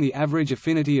 allowing the average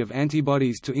affinity of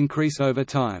antibodies to increase over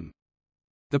time.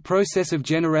 The process of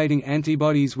generating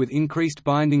antibodies with increased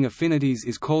binding affinities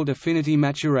is called affinity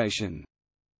maturation.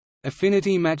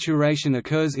 Affinity maturation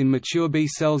occurs in mature B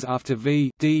cells after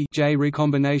V, D, J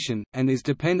recombination, and is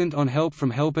dependent on help from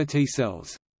helper T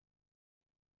cells.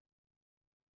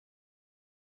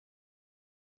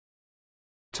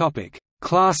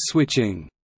 Class switching.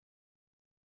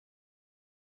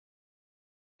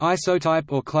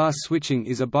 Isotype or class switching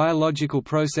is a biological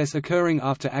process occurring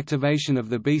after activation of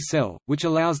the B cell, which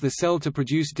allows the cell to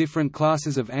produce different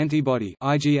classes of antibody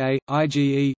IgA,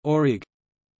 IgE, or Ig.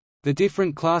 The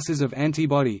different classes of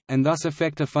antibody, and thus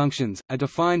effector functions, are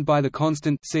defined by the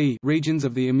constant C regions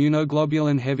of the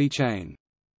immunoglobulin heavy chain.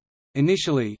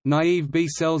 Initially, naive B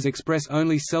cells express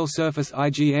only cell surface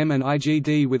IgM and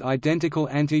IgD with identical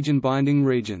antigen-binding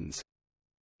regions.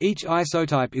 Each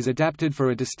isotype is adapted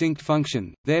for a distinct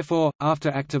function, therefore,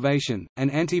 after activation, an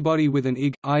antibody with an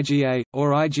Ig, IgA,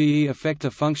 or IgE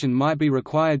effector function might be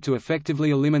required to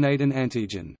effectively eliminate an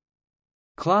antigen.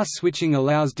 Class switching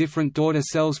allows different daughter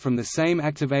cells from the same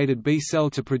activated B cell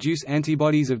to produce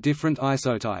antibodies of different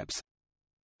isotypes.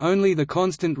 Only the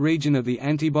constant region of the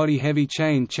antibody heavy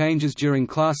chain changes during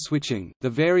class switching, the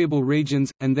variable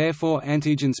regions, and therefore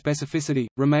antigen specificity,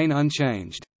 remain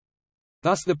unchanged.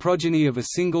 Thus the progeny of a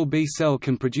single B cell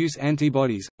can produce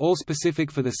antibodies, all specific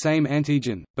for the same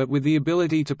antigen, but with the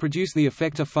ability to produce the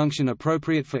effector function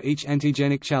appropriate for each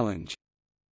antigenic challenge.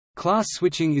 Class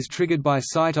switching is triggered by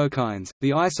cytokines.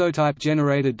 The isotype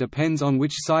generated depends on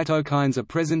which cytokines are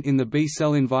present in the B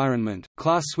cell environment.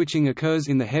 Class switching occurs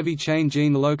in the heavy chain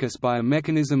gene locus by a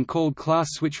mechanism called class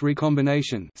switch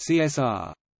recombination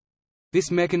 (CSR). This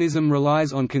mechanism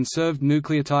relies on conserved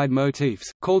nucleotide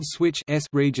motifs, called switch S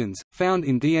regions, found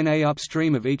in DNA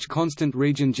upstream of each constant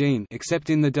region gene except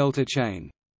in the delta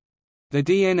chain. The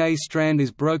DNA strand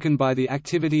is broken by the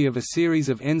activity of a series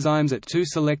of enzymes at two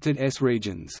selected S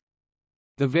regions.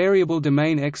 The variable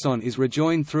domain exon is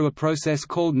rejoined through a process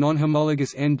called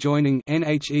non-homologous end joining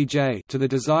to the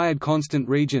desired constant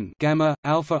region gamma,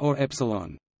 alpha or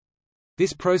epsilon.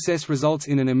 This process results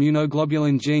in an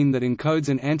immunoglobulin gene that encodes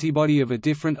an antibody of a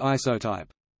different isotype.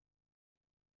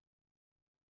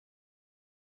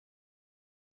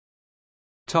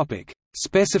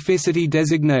 Specificity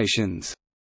designations.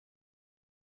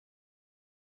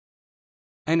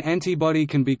 An antibody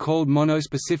can be called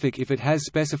monospecific if it has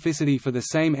specificity for the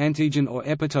same antigen or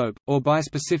epitope, or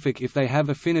bispecific if they have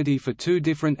affinity for two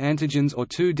different antigens or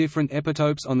two different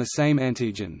epitopes on the same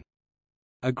antigen.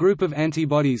 A group of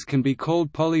antibodies can be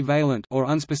called polyvalent or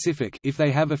unspecific if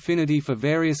they have affinity for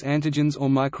various antigens or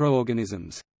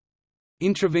microorganisms.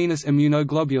 Intravenous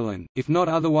immunoglobulin, if not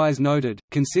otherwise noted,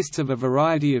 consists of a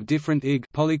variety of different Ig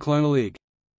polyclonal Ig.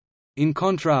 In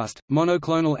contrast,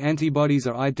 monoclonal antibodies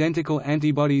are identical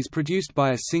antibodies produced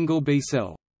by a single B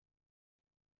cell.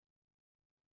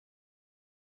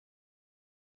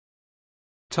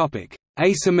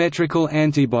 Asymmetrical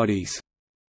antibodies.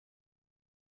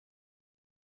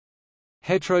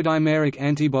 Heterodimeric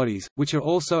antibodies, which are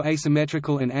also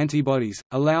asymmetrical and antibodies,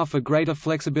 allow for greater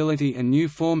flexibility and new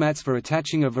formats for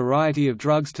attaching a variety of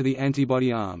drugs to the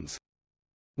antibody arms.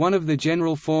 One of the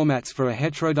general formats for a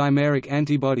heterodimeric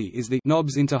antibody is the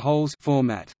knobs into holes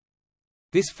format.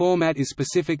 This format is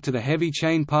specific to the heavy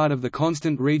chain part of the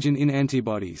constant region in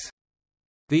antibodies.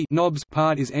 The knobs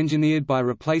part is engineered by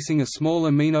replacing a small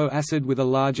amino acid with a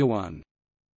larger one.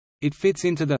 It fits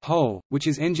into the hole, which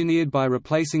is engineered by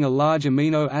replacing a large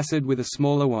amino acid with a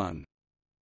smaller one.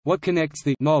 What connects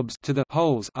the knobs to the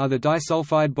holes are the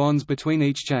disulfide bonds between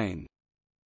each chain.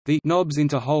 The knobs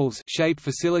into holes shape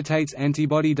facilitates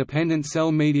antibody-dependent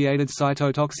cell-mediated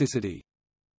cytotoxicity.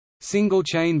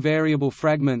 Single-chain variable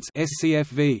fragments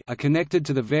 (SCFV) are connected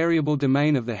to the variable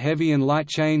domain of the heavy and light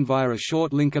chain via a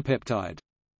short linker peptide.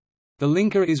 The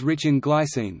linker is rich in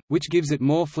glycine, which gives it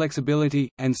more flexibility,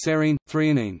 and serine,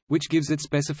 threonine, which gives it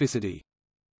specificity.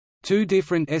 Two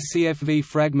different SCFV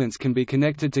fragments can be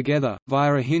connected together,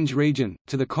 via a hinge region,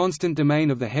 to the constant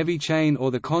domain of the heavy chain or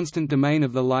the constant domain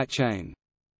of the light chain.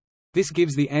 This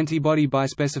gives the antibody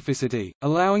bispecificity,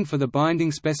 allowing for the binding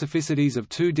specificities of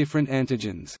two different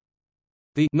antigens.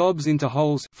 The knobs into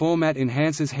holes format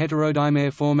enhances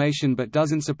heterodimer formation but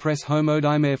doesn't suppress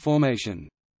homodimer formation.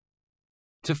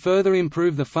 To further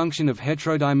improve the function of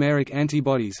heterodimeric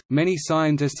antibodies, many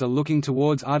scientists are looking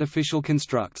towards artificial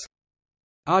constructs.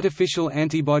 Artificial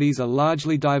antibodies are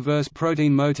largely diverse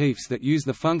protein motifs that use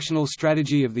the functional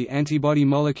strategy of the antibody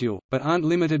molecule, but aren't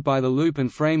limited by the loop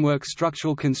and framework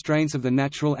structural constraints of the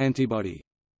natural antibody.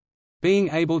 Being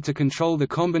able to control the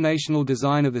combinational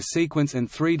design of the sequence and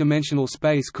three-dimensional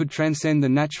space could transcend the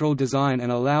natural design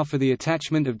and allow for the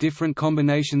attachment of different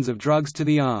combinations of drugs to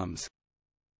the arms.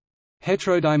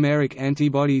 Heterodimeric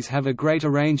antibodies have a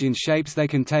greater range in shapes they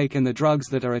can take, and the drugs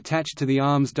that are attached to the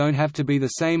arms don't have to be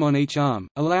the same on each arm,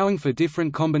 allowing for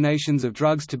different combinations of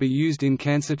drugs to be used in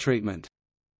cancer treatment.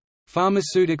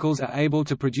 Pharmaceuticals are able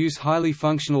to produce highly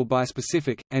functional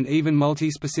bispecific, and even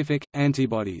multispecific,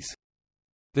 antibodies.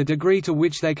 The degree to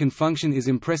which they can function is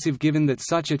impressive given that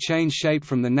such a change shape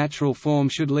from the natural form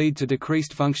should lead to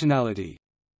decreased functionality.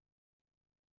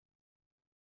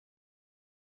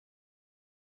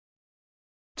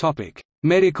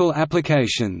 Medical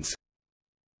applications.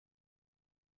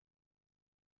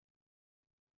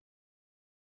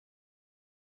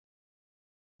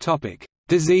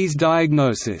 Disease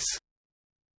diagnosis.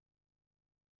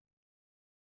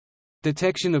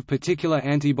 Detection of particular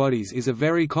antibodies is a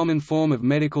very common form of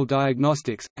medical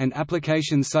diagnostics, and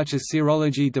applications such as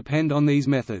serology depend on these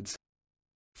methods.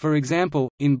 For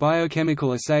example, in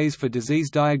biochemical assays for disease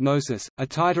diagnosis, a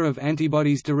titer of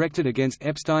antibodies directed against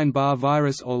Epstein-Barr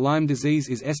virus or Lyme disease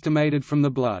is estimated from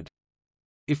the blood.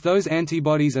 If those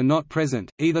antibodies are not present,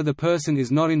 either the person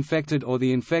is not infected or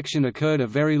the infection occurred a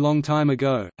very long time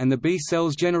ago, and the B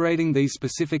cells generating these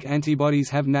specific antibodies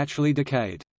have naturally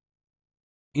decayed.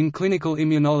 In clinical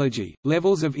immunology,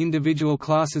 levels of individual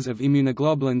classes of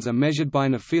immunoglobulins are measured by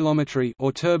nephelometry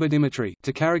or turbidimetry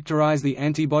to characterize the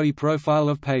antibody profile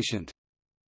of patient.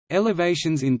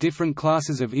 Elevations in different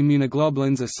classes of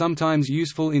immunoglobulins are sometimes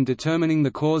useful in determining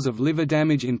the cause of liver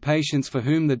damage in patients for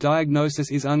whom the diagnosis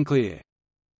is unclear.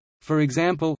 For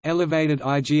example, elevated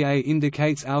IgA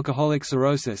indicates alcoholic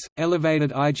cirrhosis, elevated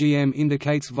IgM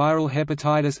indicates viral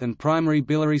hepatitis and primary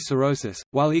biliary cirrhosis,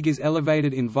 while Ig is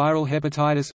elevated in viral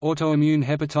hepatitis, autoimmune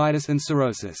hepatitis and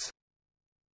cirrhosis.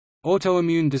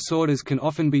 Autoimmune disorders can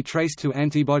often be traced to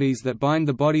antibodies that bind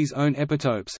the body's own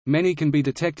epitopes. Many can be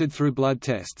detected through blood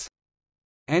tests.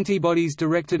 Antibodies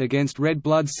directed against red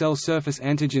blood cell surface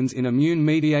antigens in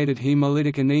immune-mediated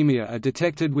hemolytic anemia are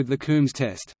detected with the Coombs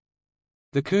test.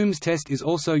 The Coombs test is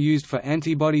also used for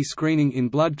antibody screening in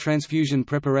blood transfusion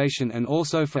preparation and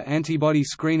also for antibody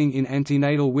screening in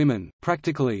antenatal women.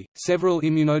 Practically, several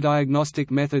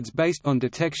immunodiagnostic methods based on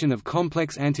detection of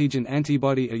complex antigen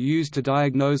antibody are used to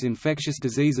diagnose infectious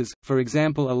diseases, for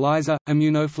example ELISA,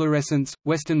 immunofluorescence,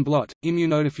 Western blot,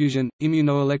 immunodiffusion,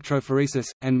 immunoelectrophoresis,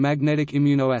 and magnetic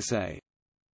immunoassay.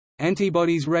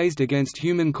 Antibodies raised against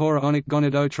human chorionic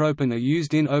gonadotropin are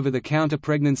used in over-the-counter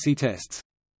pregnancy tests.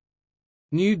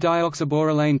 New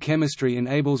dioxyborylane chemistry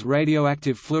enables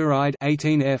radioactive fluoride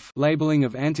 18F labeling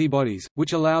of antibodies,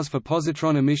 which allows for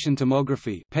positron emission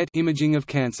tomography (PET) imaging of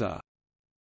cancer.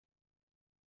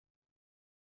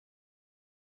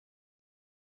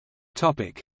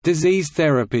 Topic: Disease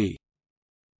therapy.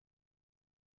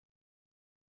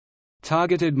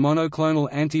 Targeted monoclonal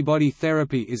antibody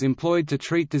therapy is employed to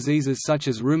treat diseases such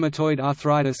as rheumatoid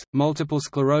arthritis, multiple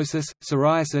sclerosis,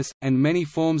 psoriasis, and many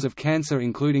forms of cancer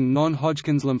including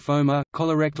non-Hodgkin's lymphoma,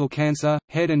 colorectal cancer,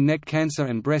 head and neck cancer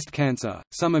and breast cancer.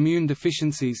 Some immune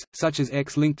deficiencies, such as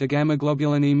X-linked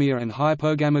agammaglobulinemia and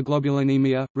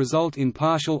hypogammaglobulinemia, result in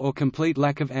partial or complete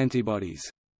lack of antibodies.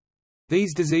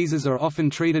 These diseases are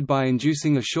often treated by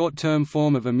inducing a short-term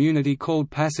form of immunity called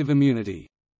passive immunity.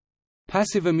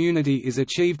 Passive immunity is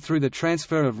achieved through the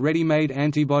transfer of ready-made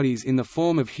antibodies in the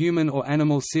form of human or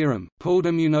animal serum, pooled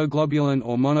immunoglobulin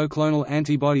or monoclonal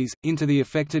antibodies, into the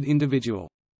affected individual.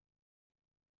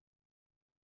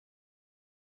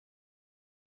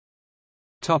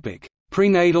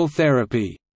 Prenatal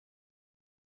therapy.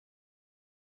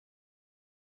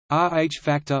 Rh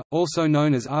factor, also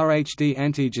known as Rhd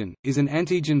antigen, is an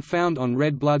antigen found on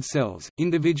red blood cells.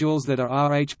 Individuals that are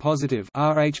Rh positive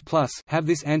 (Rh+) have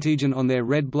this antigen on their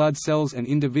red blood cells, and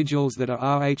individuals that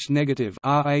are Rh negative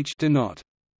 (Rh) do not.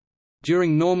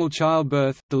 During normal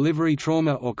childbirth, delivery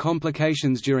trauma or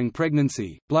complications during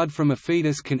pregnancy, blood from a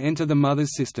fetus can enter the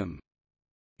mother's system.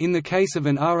 In the case of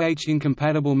an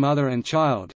Rh-incompatible mother and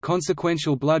child,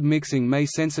 consequential blood mixing may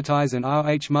sensitize an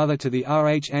Rh mother to the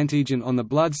Rh antigen on the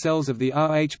blood cells of the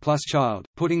Rh+ child,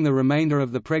 putting the remainder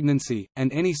of the pregnancy,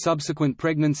 and any subsequent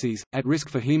pregnancies, at risk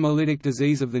for hemolytic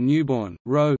disease of the newborn.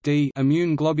 Rho-D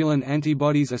immune globulin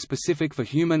antibodies are specific for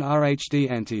human Rhd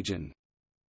antigen.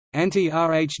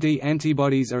 Anti-Rhd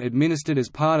antibodies are administered as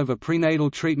part of a prenatal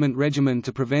treatment regimen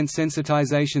to prevent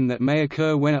sensitization that may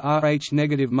occur when a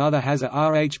Rh-negative mother has a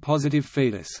Rh-positive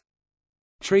fetus.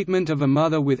 Treatment of a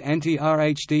mother with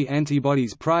anti-Rhd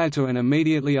antibodies prior to and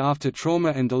immediately after trauma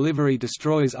and delivery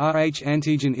destroys Rh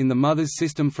antigen in the mother's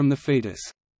system from the fetus.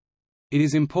 It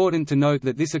is important to note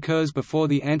that this occurs before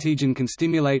the antigen can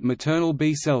stimulate maternal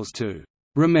B cells to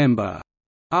remember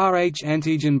Rh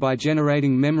antigen by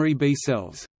generating memory B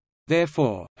cells.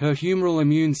 Therefore, her humoral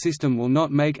immune system will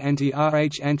not make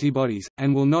anti-Rh antibodies,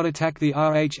 and will not attack the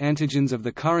Rh antigens of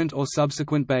the current or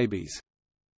subsequent babies.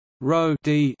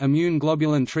 Rho-D immune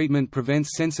globulin treatment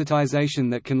prevents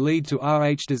sensitization that can lead to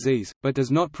Rh disease, but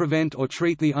does not prevent or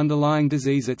treat the underlying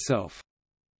disease itself.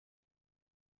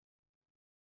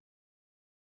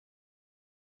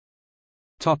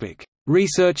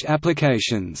 Research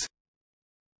applications.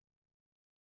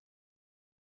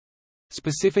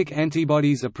 Specific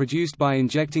antibodies are produced by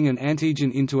injecting an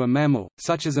antigen into a mammal,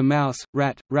 such as a mouse,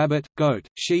 rat, rabbit, goat,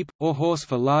 sheep, or horse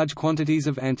for large quantities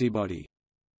of antibody.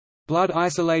 Blood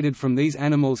isolated from these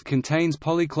animals contains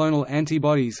polyclonal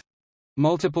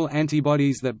antibodies—multiple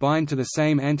antibodies that bind to the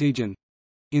same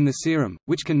antigen—in the serum,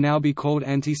 which can now be called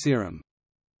antiserum.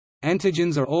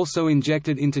 Antigens are also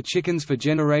injected into chickens for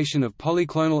generation of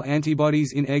polyclonal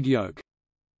antibodies in egg yolk.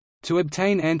 To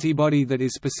obtain antibody that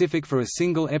is specific for a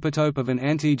single epitope of an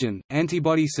antigen,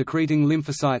 antibody-secreting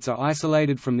lymphocytes are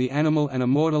isolated from the animal and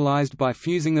immortalized by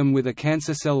fusing them with a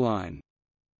cancer cell line.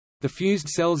 The fused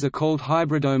cells are called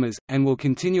hybridomas, and will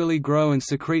continually grow and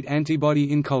secrete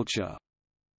antibody in culture.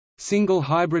 Single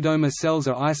hybridoma cells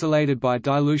are isolated by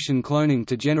dilution cloning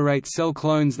to generate cell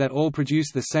clones that all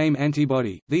produce the same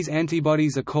antibody. These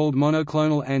antibodies are called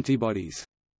monoclonal antibodies.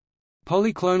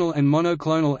 Polyclonal and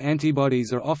monoclonal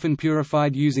antibodies are often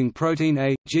purified using protein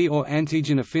A, G or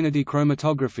antigen affinity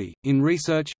chromatography. In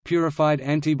research, purified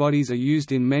antibodies are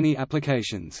used in many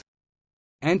applications.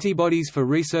 Antibodies for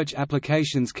research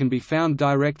applications can be found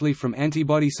directly from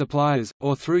antibody suppliers,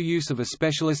 or through use of a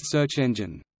specialist search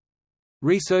engine.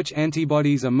 Research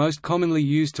antibodies are most commonly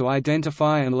used to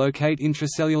identify and locate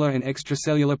intracellular and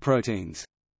extracellular proteins.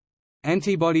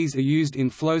 Antibodies are used in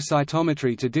flow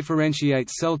cytometry to differentiate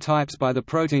cell types by the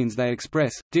proteins they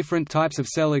express. Different types of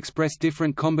cell express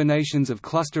different combinations of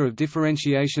cluster of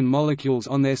differentiation molecules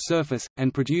on their surface,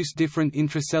 and produce different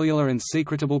intracellular and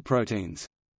secretable proteins.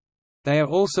 They are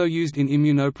also used in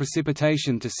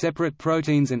immunoprecipitation to separate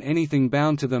proteins and anything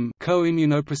bound to them,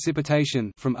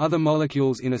 co-immunoprecipitation, from other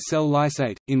molecules in a cell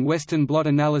lysate, in Western blot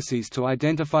analyses to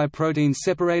identify proteins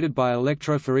separated by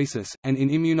electrophoresis, and in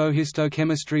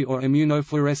immunohistochemistry or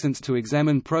immunofluorescence to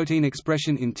examine protein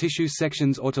expression in tissue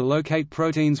sections or to locate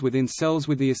proteins within cells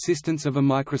with the assistance of a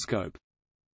microscope.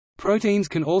 Proteins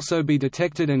can also be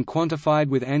detected and quantified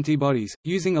with antibodies,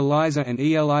 using ELISA and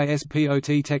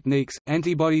ELISpot techniques.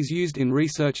 Antibodies used in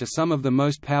research are some of the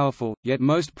most powerful, yet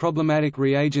most problematic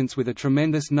reagents with a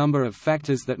tremendous number of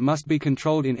factors that must be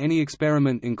controlled in any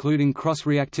experiment, including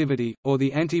cross-reactivity, or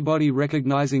the antibody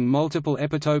recognizing multiple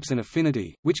epitopes and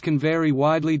affinity, which can vary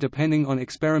widely depending on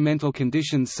experimental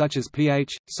conditions such as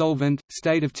pH, solvent,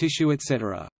 state of tissue,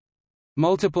 etc.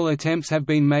 Multiple attempts have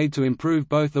been made to improve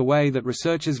both the way that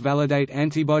researchers validate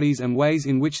antibodies and ways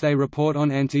in which they report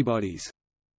on antibodies.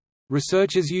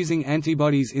 Researchers using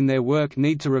antibodies in their work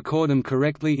need to record them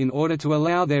correctly in order to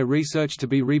allow their research to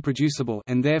be reproducible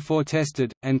and therefore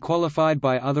tested, and qualified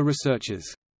by other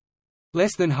researchers.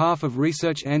 Less than half of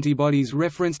research antibodies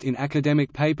referenced in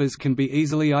academic papers can be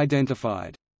easily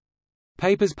identified.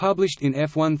 Papers published in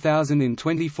F1000 in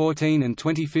 2014 and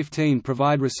 2015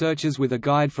 provide researchers with a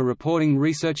guide for reporting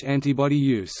research antibody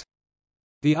use.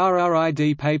 The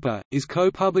RRID paper is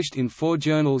co-published in 4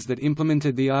 journals that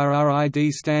implemented the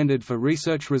RRID standard for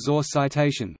research resource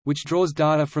citation, which draws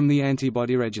data from the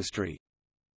antibody registry.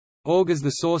 Org is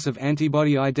the source of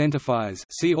antibody identifiers.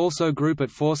 See also group at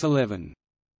Force 11.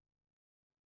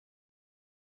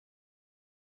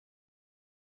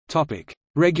 Topic: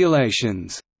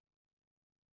 Regulations.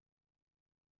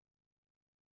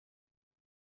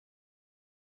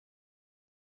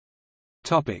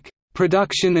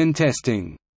 Production and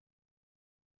testing.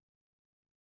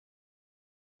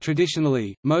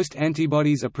 Traditionally, most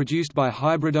antibodies are produced by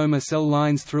hybridoma cell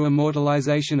lines through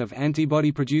immortalization of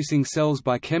antibody-producing cells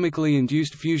by chemically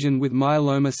induced fusion with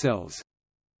myeloma cells.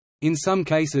 In some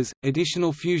cases,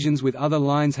 additional fusions with other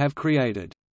lines have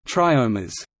created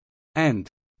triomas and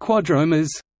quadromas.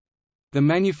 The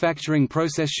manufacturing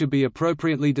process should be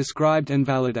appropriately described and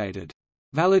validated.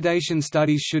 Validation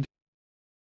studies should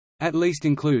at least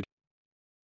include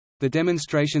the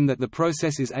demonstration that the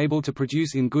process is able to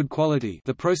produce in good quality.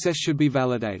 The process should be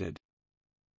validated.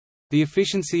 The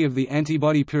efficiency of the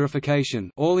antibody purification.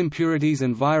 All impurities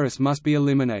and virus must be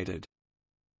eliminated.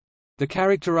 The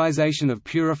characterization of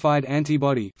purified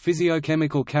antibody.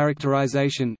 Physiochemical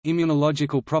characterization,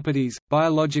 immunological properties,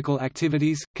 biological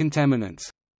activities, contaminants.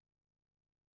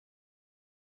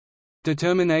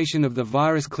 Determination of the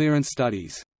virus clearance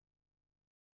studies.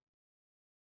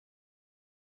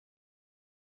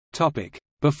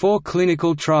 Before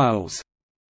clinical trials.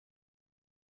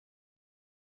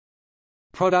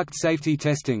 Product safety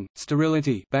testing,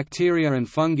 sterility, bacteria and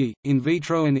fungi, in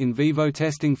vitro and in vivo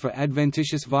testing for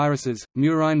adventitious viruses,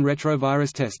 murine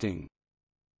retrovirus testing.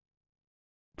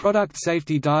 Product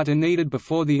safety data needed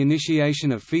before the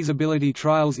initiation of feasibility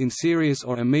trials in serious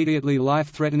or immediately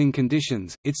life-threatening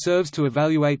conditions. It serves to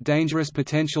evaluate dangerous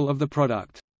potential of the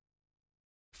product.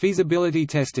 Feasibility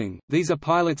testing – these are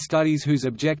pilot studies whose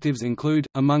objectives include,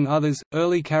 among others,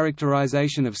 early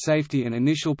characterization of safety and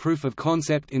initial proof of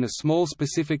concept in a small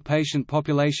specific patient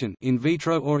population, in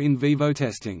vitro or in vivo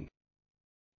testing.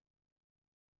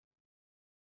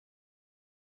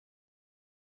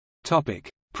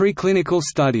 Preclinical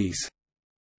studies.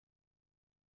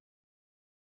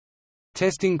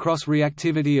 Testing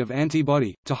cross-reactivity of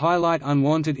antibody, to highlight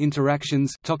unwanted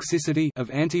interactions toxicity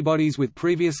of antibodies with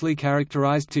previously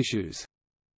characterized tissues.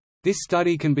 This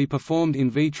study can be performed in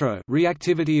vitro.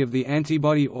 Reactivity of the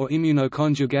antibody or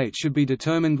immunoconjugate should be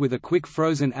determined with a quick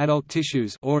frozen adult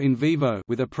tissues or in vivo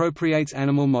with appropriate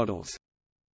animal models.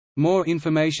 More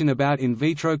information about in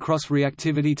vitro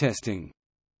cross-reactivity testing.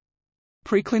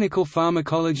 Preclinical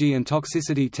pharmacology and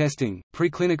toxicity testing.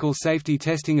 Preclinical safety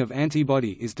testing of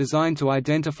antibody is designed to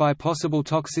identify possible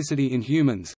toxicity in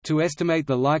humans, to estimate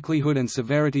the likelihood and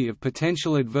severity of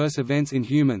potential adverse events in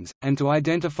humans, and to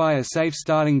identify a safe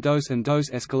starting dose and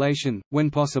dose escalation, when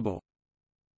possible.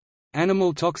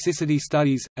 Animal toxicity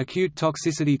studies, acute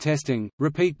toxicity testing,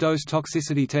 repeat dose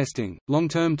toxicity testing,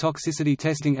 long-term toxicity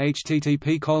testing.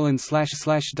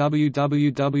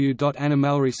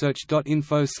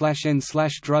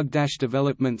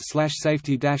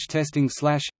 http://www.animalresearch.info/n/drug-development/safety-testing/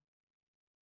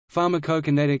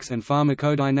 pharmacokinetics and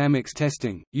pharmacodynamics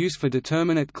testing, use for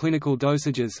determinate clinical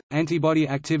dosages, antibody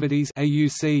activities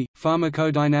 (AUC),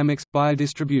 pharmacodynamics,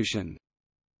 biodistribution.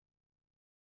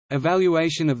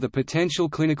 Evaluation of the potential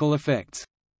clinical effects.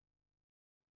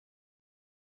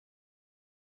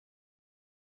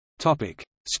 Topic: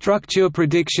 Structure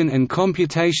prediction and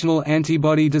computational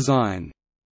antibody design.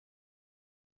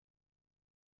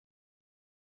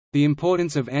 The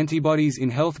importance of antibodies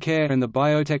in healthcare and the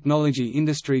biotechnology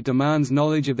industry demands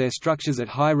knowledge of their structures at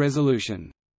high resolution.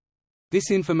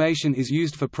 This information is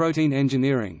used for protein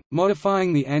engineering,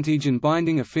 modifying the antigen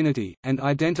binding affinity, and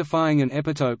identifying an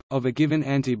epitope of a given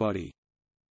antibody.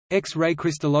 X-ray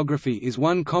crystallography is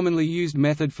one commonly used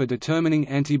method for determining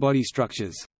antibody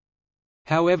structures.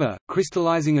 However,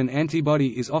 crystallizing an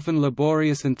antibody is often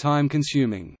laborious and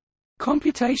time-consuming.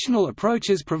 Computational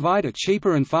approaches provide a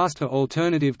cheaper and faster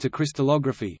alternative to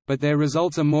crystallography, but their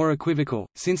results are more equivocal,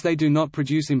 since they do not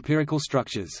produce empirical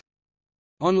structures.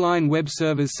 Online web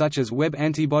servers such as Web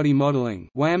Antibody Modeling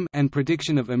and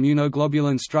Prediction of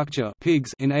Immunoglobulin Structure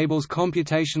enables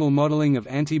computational modeling of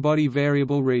antibody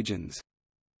variable regions.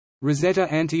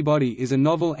 Rosetta Antibody is a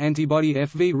novel antibody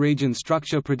FV region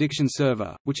structure prediction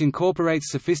server, which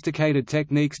incorporates sophisticated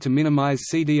techniques to minimize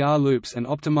CDR loops and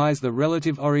optimize the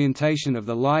relative orientation of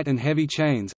the light and heavy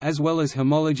chains, as well as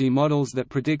homology models that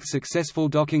predict successful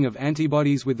docking of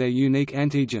antibodies with their unique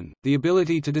antigen. The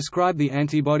ability to describe the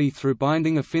antibody through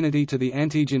binding affinity to the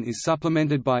antigen is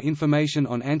supplemented by information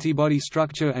on antibody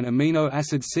structure and amino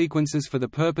acid sequences for the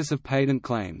purpose of patent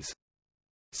claims.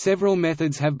 Several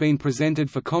methods have been presented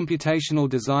for computational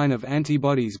design of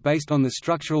antibodies based on the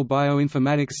structural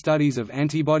bioinformatics studies of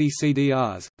antibody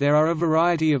CDRs. There are a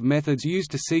variety of methods used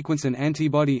to sequence an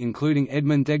antibody, including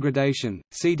Edmond degradation,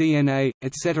 cDNA,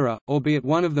 etc., albeit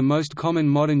one of the most common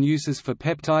modern uses for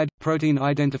peptide protein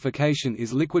identification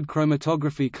is liquid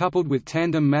chromatography coupled with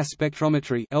tandem mass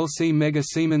spectrometry (LC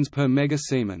megasiemens per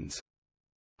megasiemens).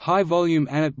 High-volume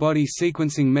antibody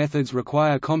sequencing methods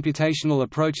require computational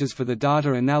approaches for the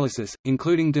data analysis,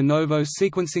 including de novo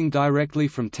sequencing directly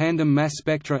from tandem mass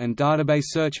spectra and database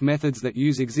search methods that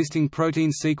use existing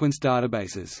protein sequence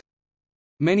databases.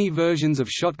 Many versions of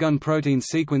shotgun protein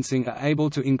sequencing are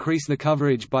able to increase the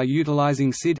coverage by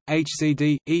utilizing SID,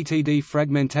 HCD, ETD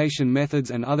fragmentation methods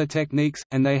and other techniques,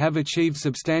 and they have achieved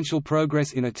substantial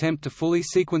progress in attempt to fully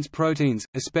sequence proteins,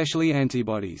 especially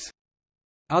antibodies.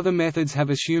 Other methods have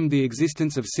assumed the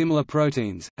existence of similar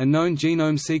proteins, a known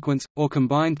genome sequence, or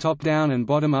combined top-down and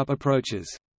bottom-up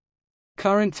approaches.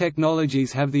 Current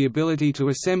technologies have the ability to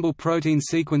assemble protein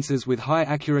sequences with high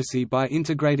accuracy by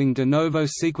integrating de novo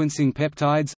sequencing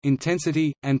peptides,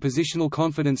 intensity, and positional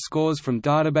confidence scores from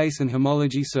database and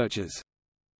homology searches.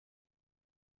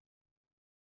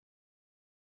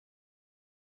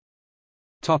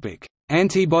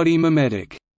 Antibody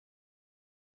mimetic.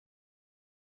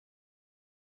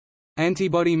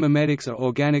 Antibody mimetics are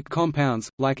organic compounds,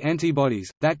 like antibodies,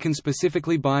 that can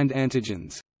specifically bind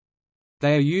antigens.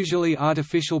 They are usually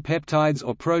artificial peptides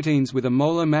or proteins with a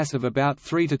molar mass of about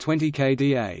 3 to 20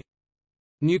 kDa.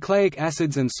 Nucleic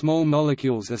acids and small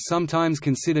molecules are sometimes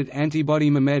considered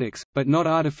antibody mimetics, but not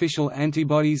artificial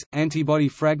antibodies. Antibody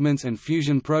fragments and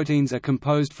fusion proteins are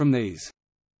composed from these.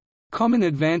 Common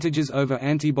advantages over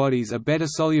antibodies are better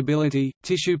solubility,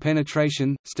 tissue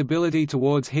penetration, stability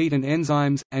towards heat and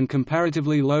enzymes, and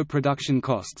comparatively low production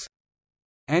costs.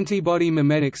 Antibody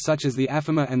mimetics such as the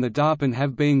Affimer and the DARPin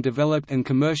have been developed and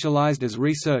commercialized as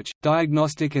research,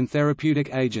 diagnostic and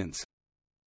therapeutic agents.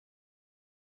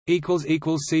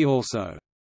 See also